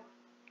part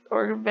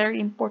or very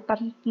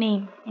important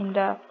name in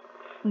the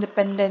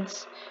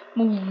independence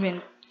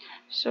movement.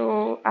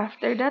 So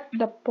after that,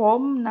 the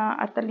poem na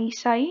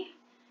Atalisay,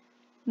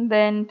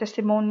 then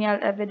testimonial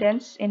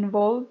evidence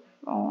involved.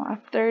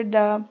 After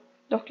the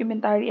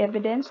documentary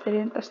evidence,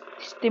 then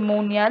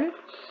testimonial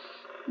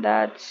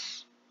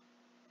that's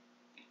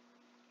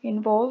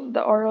involved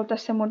the oral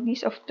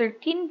testimonies of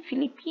 13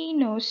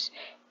 Filipinos,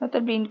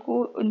 notably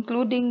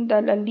including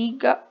the La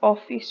Liga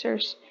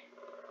officers,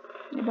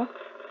 diba?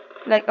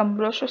 Like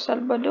Ambrosio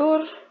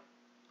Salvador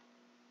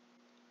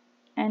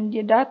and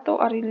Diedato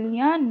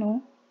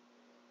Arellano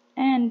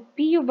and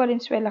Pio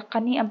Valenzuela.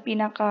 Kani ang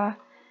pinaka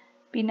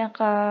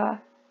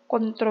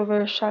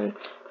controversial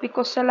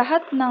because sa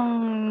lahat ng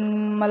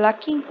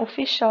malalaking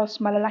officials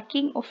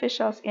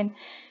in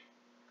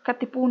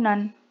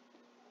Katipunan,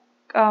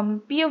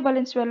 Pio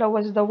Valenzuela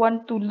was the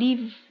one to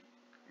live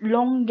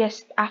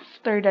longest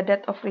after the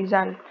death of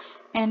Rizal,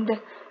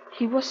 and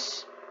he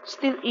was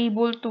still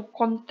able to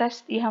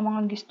contest ihang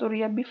mga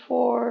gistorya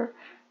before.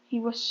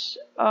 He was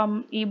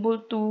able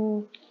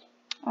to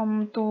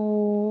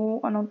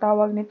anong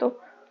tawag nito,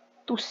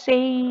 to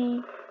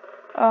say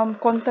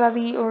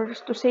contrary, or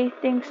to say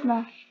things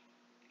na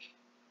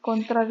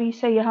contrary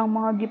sa ihang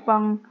mga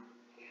gipang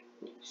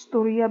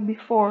storya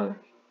before.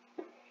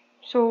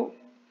 So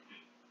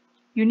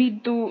you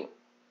need to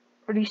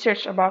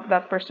research about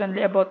that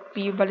personally, about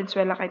Pio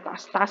Valenzuela, kay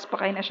taas pa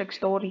kay na siya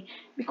story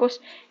because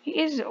he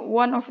is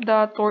one of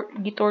the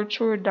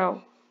gitorture daw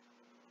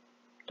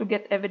to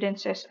get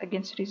evidences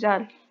against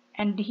Rizal,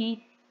 and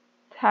he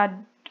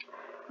had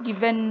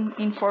given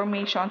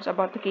informations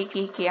about the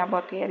KKK,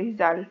 about kay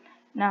Rizal,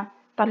 na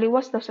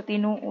taliwas daw sa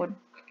tinuod.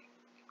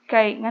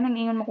 Kay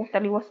nganong ingon mo kung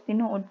taliwas sa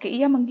tinuod, kay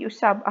iya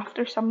magiusab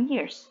after some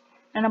years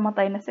na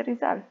namatay na si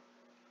Rizal.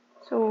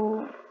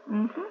 So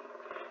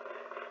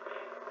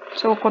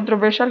So,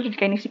 controversial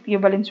kay ni si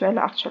Pio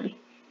Valenzuela actually.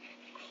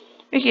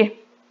 Okay.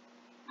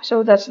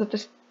 So, that's the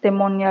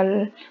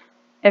testimonial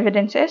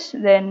evidences.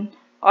 Then,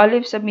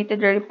 Olive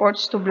submitted the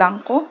reports to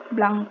Blanco.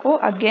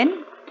 Blanco,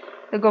 again,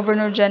 the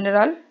Governor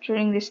General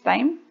during this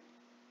time.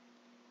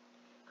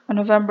 On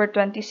November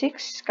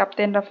 26,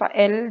 Captain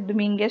Rafael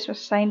Dominguez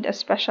was assigned as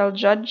special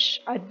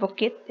judge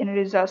advocate in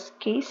Rizal's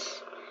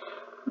case.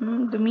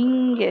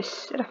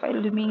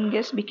 Rafael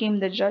Dominguez became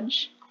the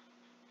judge.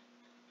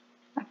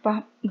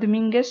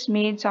 Dominguez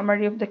made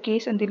summary of the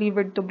case and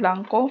delivered to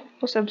Blanco,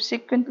 who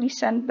subsequently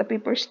sent the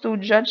papers to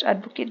Judge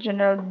Advocate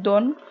General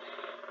Don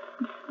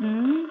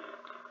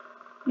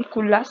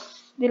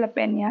Nicolas de la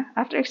Peña.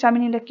 After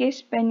examining the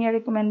case, Peña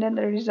recommended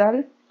that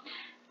Rizal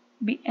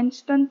be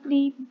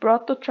instantly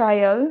brought to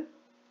trial.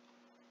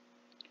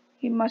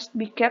 He must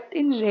be kept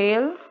in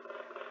jail.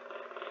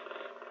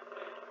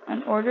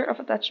 An order of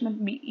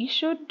attachment be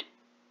issued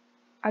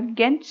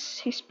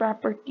against his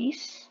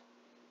properties.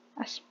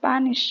 A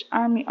Spanish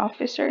army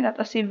officer, not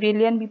a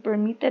civilian, be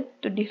permitted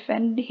to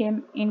defend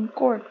him in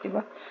court,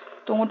 diba?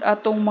 Tungod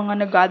atong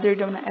mga nag-gather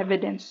daw na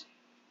evidence.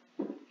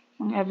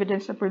 Ang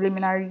evidence na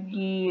preliminary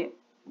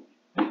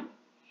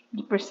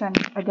gi-present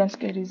against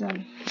kay Rizal.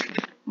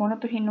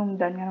 Muna to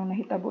hinungdan nga nung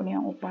nahitabo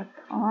niyang upat.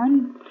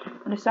 On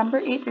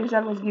December 8,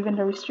 Rizal was given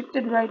the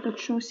restricted right to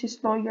choose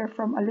his lawyer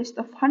from a list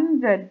of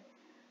 100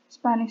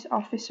 Spanish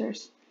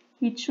officers.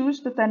 He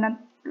chose Lieutenant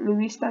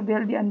Luis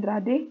Tabel de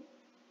Andrade,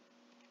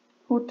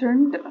 who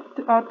turned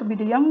out to be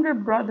the younger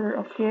brother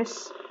of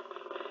his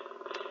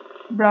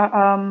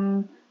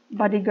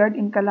bodyguard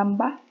in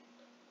Calamba,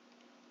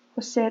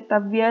 Jose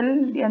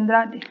Taviel de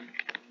Andrade.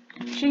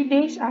 3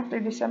 days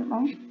after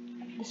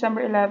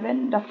December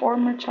 11, the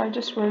former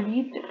charges were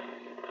read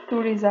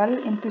to Rizal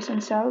in prison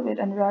cell with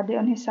Andrade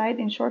on his side.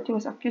 In short, he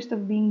was accused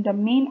of being the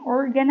main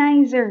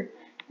organizer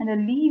and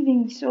the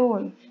living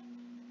soul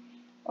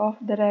of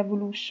the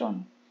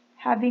revolution,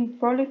 having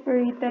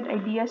proliferated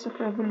ideas of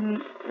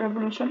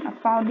revolution and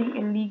founding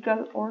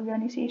illegal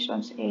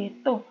organizations.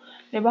 Ito,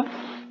 diba?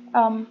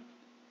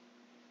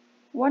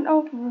 One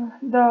of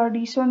the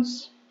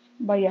reasons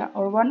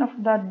or one of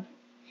the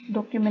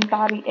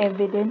documentary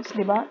evidence,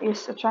 diba,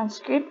 is a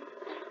transcript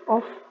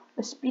of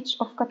the speech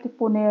of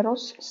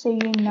Katipuneros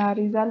saying na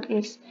Rizal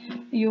is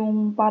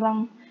yung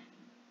parang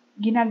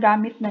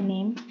ginagamit na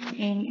name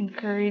in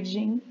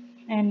encouraging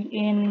and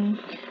in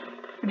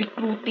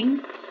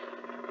recruiting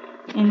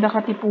in the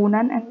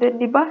Katipunan. And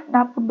then, di ba,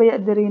 napabaya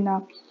diri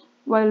na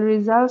while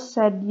Rizal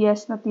said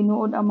yes na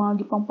tinuod ang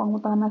mga gipang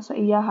pangutana sa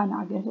iyahan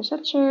na against sa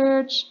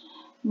church,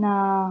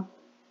 na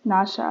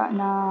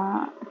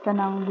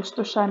kanang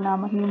gusto siya na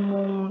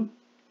mahimong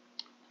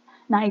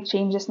na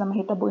changes na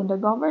mahitabo in the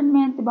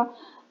government, di ba?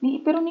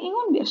 Pero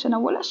niingon biya siya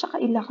na wala siya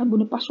kaila kay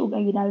Bonifacio ug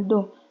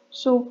Aguinaldo.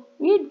 So,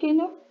 weird kay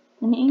no?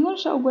 Niingon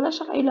siya ug wala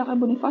siya kaila kay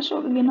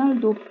Bonifacio ug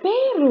Aguinaldo,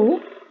 pero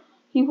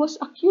he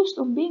was accused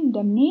of being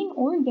the main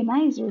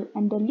organizer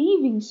and the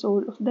living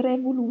soul of the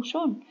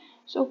revolution.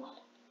 So,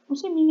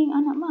 unsa meaning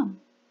ana, ma'am?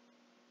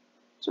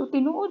 So,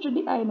 tinuod jud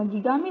di ay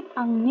nagigamit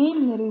ang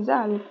name ni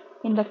Rizal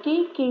in the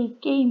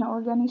KKK na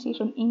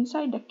organization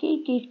inside the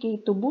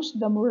KKK to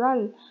boost the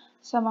morale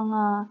sa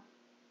mga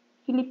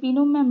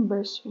Filipino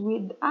members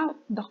without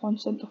the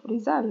consent of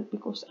Rizal,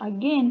 because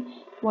again,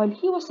 while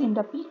he was in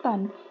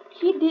Dapitan,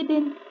 he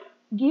didn't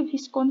give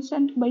his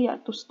consent baya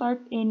to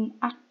start an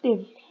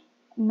active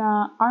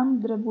na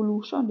armed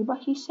revolution, di ba?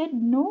 He said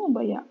no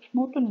baya.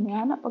 Moto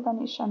niya na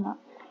pagani siya na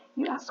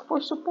you ask for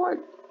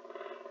support.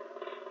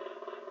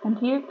 And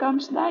here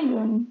comes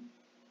dayon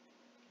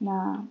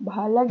na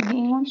bahalag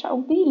giingon siya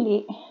og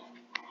dili.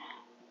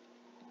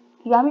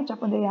 Gamit siya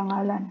pud ang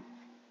ngalan.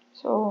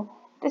 So,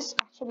 this is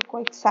actually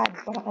quite sad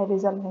para kay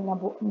Rizal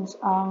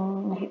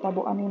ang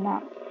nahitabuan ni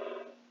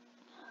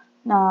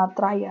na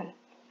trial.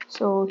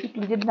 So, he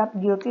pleaded not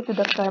guilty to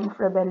the crime of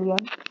rebellion.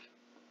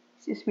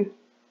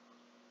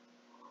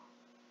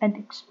 And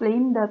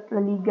explained that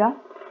La Liga,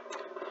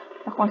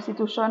 the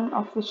constitution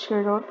of which he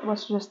wrote,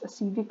 was just a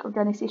civic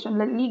organization.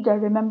 La Liga,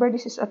 remember,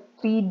 this is a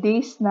 3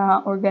 days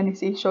na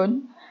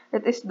organization.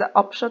 It is the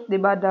offshoot,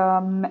 diba,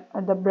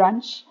 the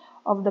branch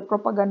of the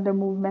propaganda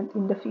movement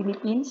in the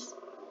Philippines.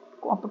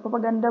 Kung ang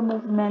propaganda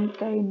movement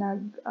kay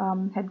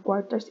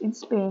headquarters in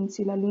Spain,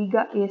 si La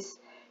Liga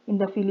is in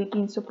the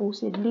Philippines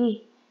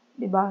supposedly.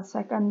 Diba?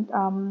 Second,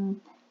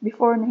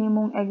 before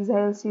nahimong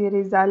exile si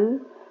Rizal,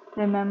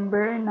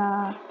 remember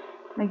na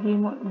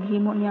naghimo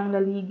niyang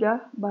La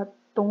Liga, but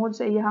tungod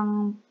sa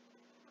iyang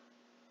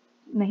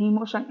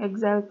nahimo siyang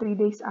exile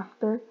 3 days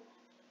after,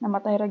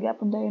 namatay ra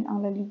gyapon dayon ang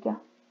La Liga.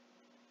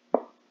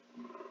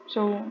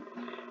 So,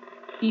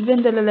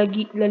 even the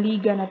La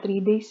Liga na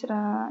 3 days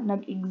ra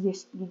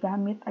nag-exist,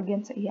 gigamit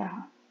against sa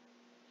iyaha.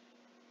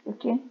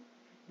 Okay?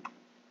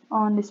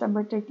 On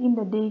December 13,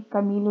 the day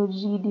Camilo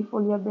G. de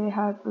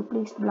Follabeja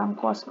replaced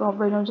Blanco as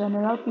Governor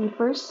General,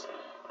 papers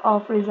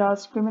of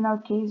Rizal's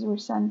criminal case were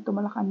sent to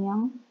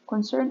Malacanang.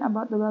 Concerned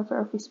about the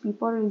welfare of his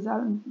people,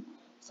 Rizal on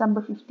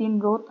December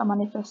 15 wrote a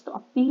manifesto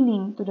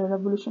appealing to the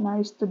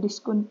revolutionaries to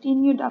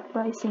discontinue the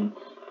uprising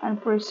and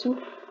pursue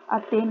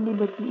attain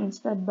liberty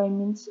instead by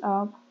means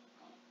of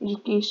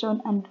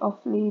education and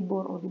of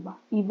labor, o diba?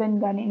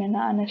 Even gani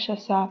na siya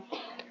sa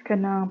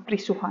kanang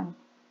prisuhan.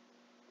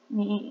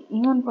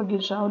 Ingon pa gyud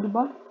siya, o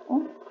diba?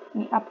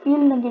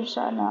 Ni-appeal na gyud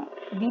siya na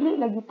dili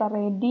lagi ta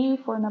ready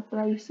for na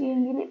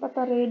pricing, dili pa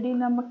ta ready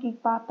na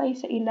makipatay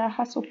sa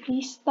ilaha, so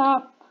please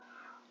stop.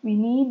 We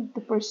need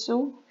to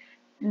pursue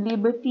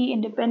liberty,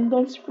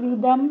 independence,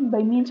 freedom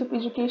by means of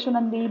education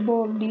and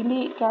labor.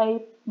 Dili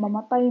kay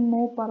mamatay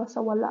mo para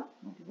sa wala,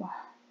 o diba?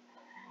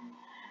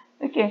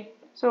 Okay.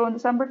 So, on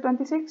December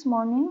 26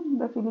 morning,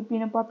 the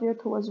Filipino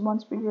patriot who was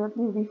once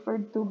figuratively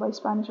referred to by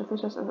Spanish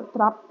officials as a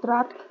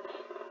trap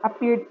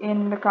appeared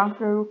in the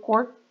Kangaroo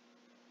court.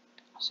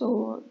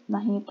 So,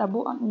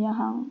 nahitabo ang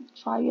iyahang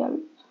trial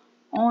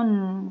on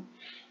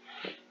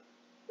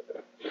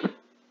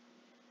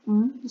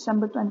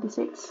December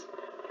 26.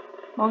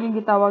 Mawaging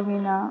gitawag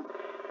ni na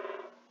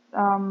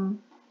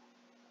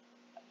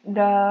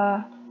the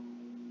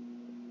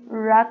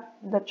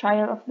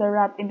trial of the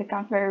rat in the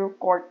Kangaroo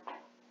court,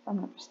 if I'm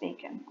not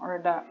mistaken,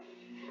 or the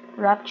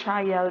rat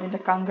trial in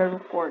the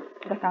Kangaroo court.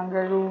 The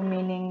Kangaroo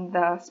meaning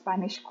the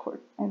Spanish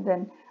court, and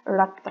then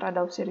rat tra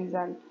daw si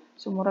Rizal.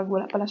 So murag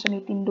wala pala siya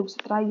nitindog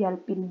sa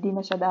trial, pildi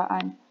na siya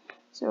daan.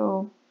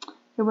 So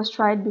he was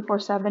tried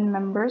before 7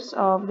 members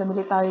of the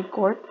military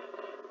court.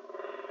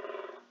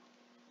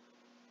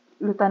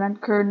 Lieutenant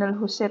Colonel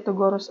Jose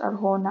Togoros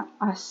Arjona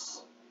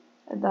as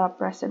the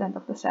president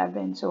of the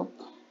 7. So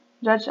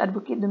Judge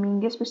Advocate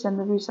Dominguez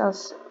presented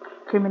Rizal's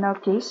criminal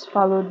case,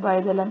 followed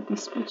by the lengthy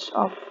speech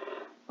of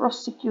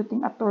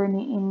prosecuting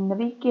attorney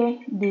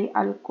Enrique de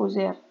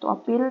Alcocer. To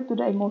appeal to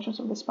the emotions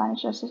of the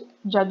Spanish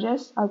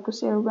judges,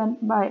 Alcocer went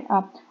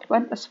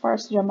as far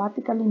as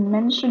dramatically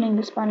mentioning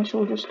the Spanish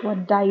soldiers who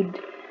had died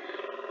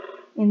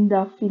in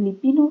the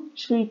Filipino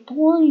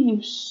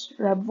traitorous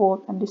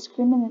revolt and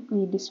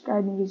discriminately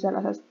describing Rizal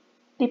as a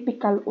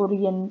typical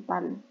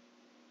Oriental.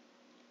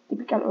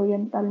 Typical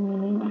Oriental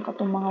meaning ang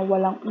katong mga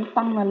walang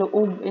utang na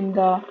loob in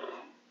the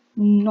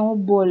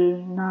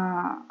noble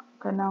na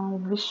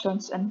kanang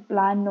visions and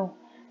plano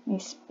ni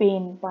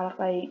Spain para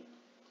kay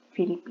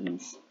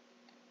Philippines.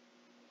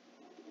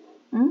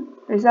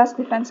 Rizal's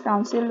Defense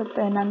Counsel,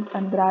 Lieutenant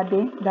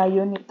Andrade,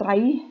 dayon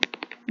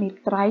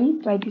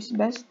tried his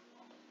best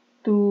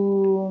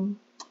to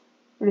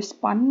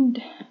respond,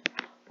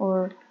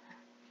 or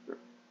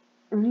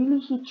really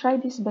he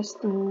tried his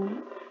best to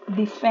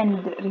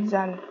defend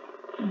Rizal,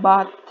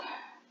 but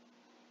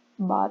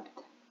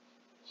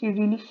he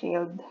really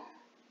failed.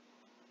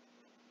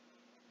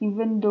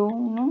 Even though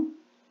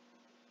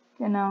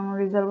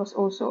Rizal was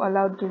also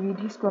allowed to read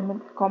his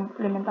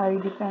complementary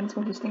defense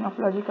consisting of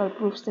logical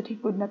proofs that he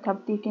could not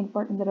have taken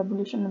part in the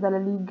revolution of the La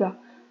Liga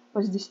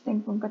was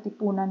distinct from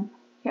Katipunan.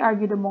 He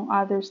argued, among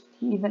others, that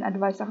he even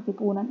advised the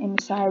Katipunan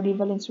emissary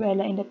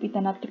Valenzuela in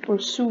Dapitan not to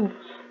pursue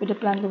with the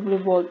plan of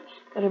revolt.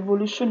 The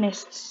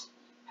revolutionists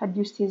had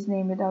used his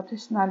name without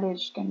his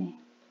knowledge kani.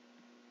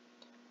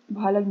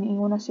 Bahalag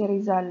niingon na si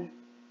Rizal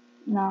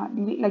na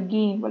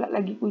wala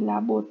lagi ko'y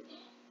labot.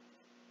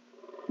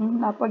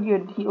 Napag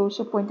yun. He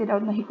also pointed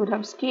out na he could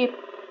have escaped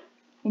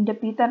in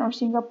Dapitan or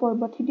Singapore,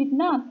 but he did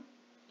not.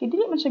 Kaya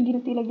dili man siya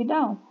guilty lagi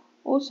daw.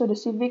 Also, the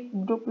civic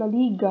group La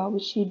Liga,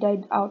 which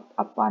died out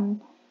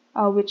upon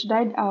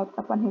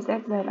his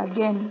exile.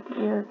 Again,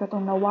 here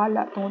katong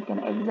nawala tungod kay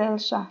na-exile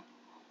siya.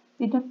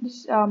 Did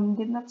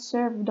not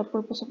serve the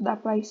purpose of the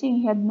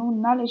uprising. He had no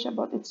knowledge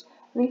about its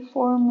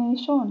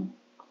reformation.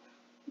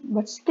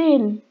 But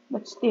still,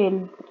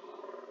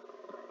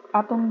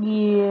 atong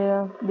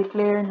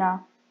declare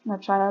na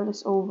trial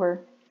is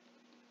over.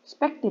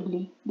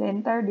 Respectively, the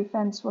entire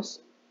defense was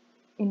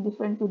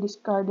indifferently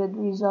discarded.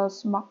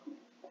 Rizal's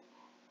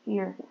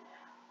here.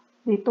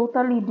 They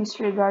totally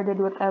disregarded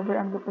whatever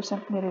ang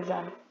represent ni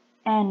Rizal.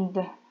 And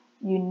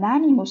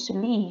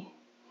unanimously,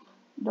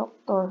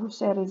 Dr.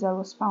 Jose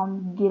Rizal was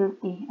found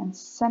guilty and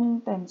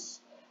sentenced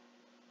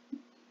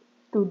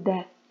to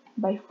death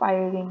by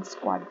firing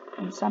squad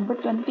on December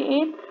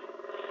 28.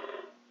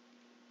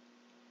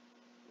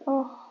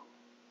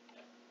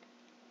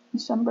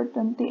 December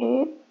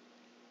 28,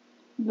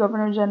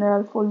 Governor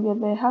General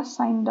Folleveja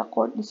signed the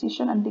court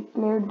decision and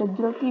declared the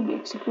guilty be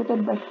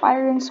executed by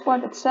firing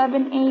squad at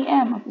 7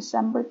 a.m. of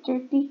December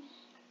 30,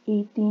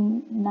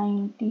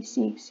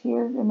 1896.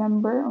 Here,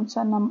 remember, on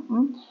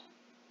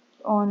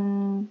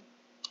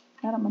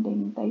naraman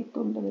yung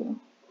title dali.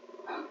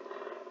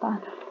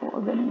 Tana ko,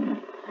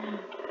 ganun.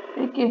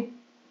 Okay.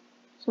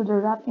 So, the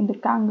rat in the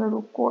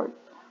Kangaroo court.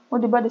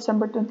 O, diba,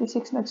 December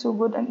 26,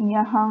 nagsugod ang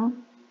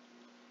iyahang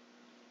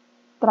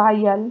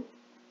trial.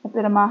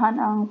 Napiramahan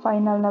ang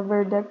final na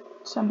verdict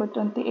December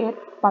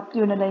 28.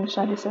 Patyo na din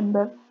siya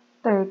December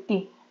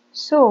 30.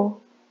 So,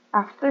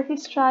 after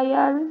his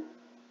trial,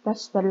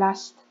 that's the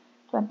last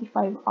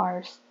 25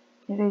 hours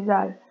ni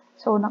Rizal.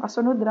 So,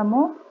 nakasunod ra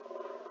mo,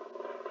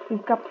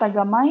 ikap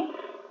tagamay,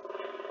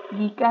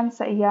 gikan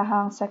sa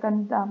iyahang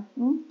second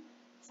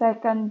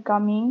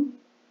coming,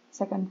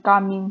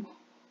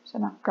 so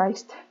na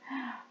Christ,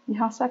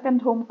 iyahang second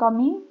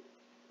homecoming,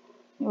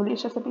 uli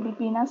siya sa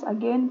Pilipinas,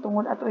 again,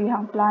 tungod ato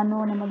iyahang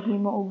plano na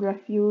maghimo og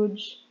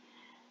refuge,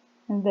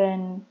 and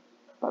then,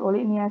 pag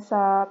uli niya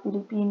sa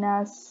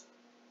Pilipinas,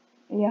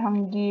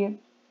 iyahang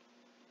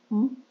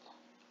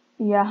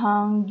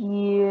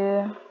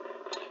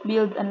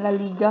build ang La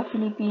Liga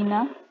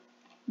Filipina.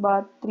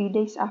 But 3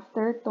 days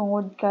after,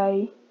 tungod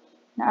kay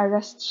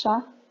na-arrest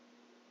siya,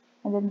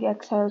 and then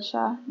gi-exile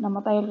siya,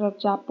 namatay sa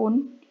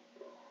Japon.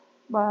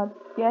 But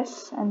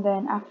yes, and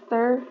then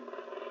after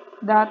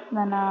that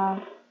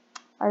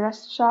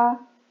na-arrest siya,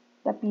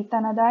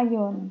 Dapitan na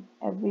dayon.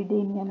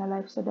 Everyday niya na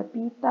life sa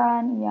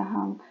Dapitan,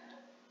 iyahang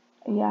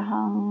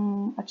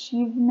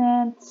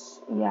achievements,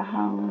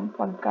 iyahang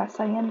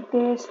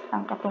pagka-scientist,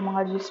 ang katong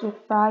mga Jesuit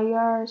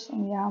friars,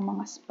 ang iyahang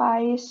mga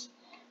spies,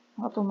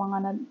 ang katong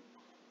mga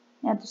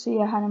Yato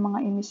siyahan ng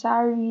mga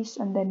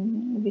emissaries, and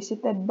then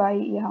visited by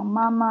iyang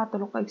mama,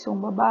 tulo ka igsong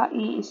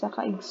babae, isa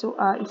ka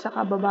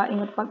babae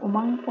na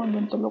pag-umangkon,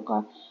 then tulo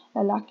ka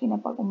lalaki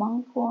na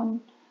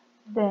pag-umangkon.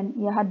 Then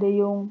iyaha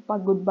yung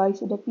pag-goodbye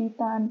sa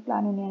Dapitan,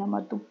 plano niya na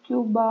madto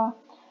Cuba,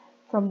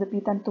 from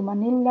Dapitan to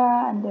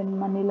Manila, and then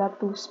Manila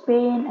to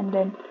Spain, and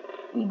then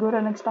igora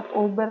nag-stop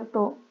over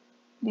to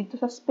dito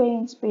sa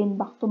Spain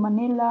back to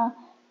Manila,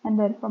 and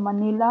then from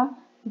Manila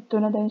dito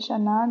na din siya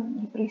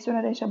ipriso na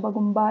din siya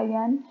Bagong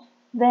Bayan.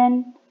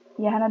 Then,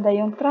 iyahan na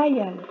yung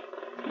trial.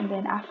 And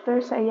then, after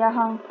sa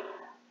iyahang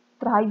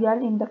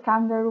trial in the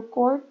Kangaroo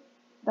court,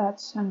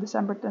 that's on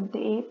December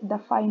 28, the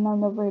final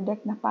na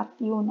verdict na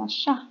patio na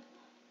siya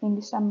in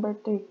December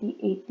 30,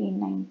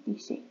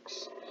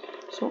 1896.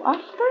 So,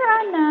 after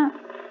iyahan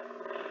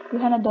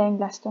na yung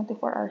last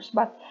 24 hours.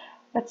 But,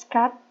 let's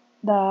cut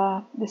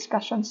the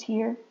discussions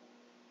here.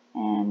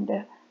 And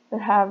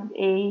we'll have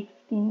a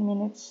 15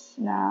 minutes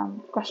na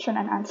question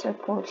and answer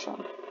portion.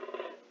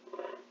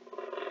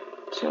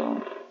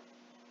 So,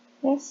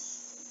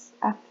 yes,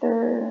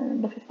 after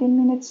the 15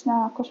 minutes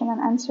na question and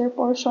answer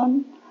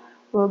portion,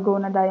 we'll go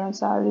na dayon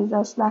sa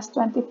Rizal's last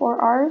 24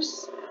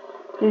 hours,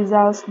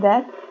 Rizal's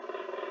death,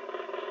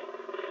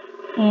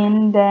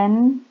 and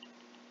then,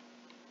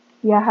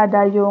 iyaha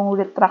yung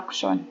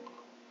retraction.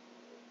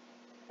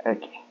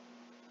 Okay.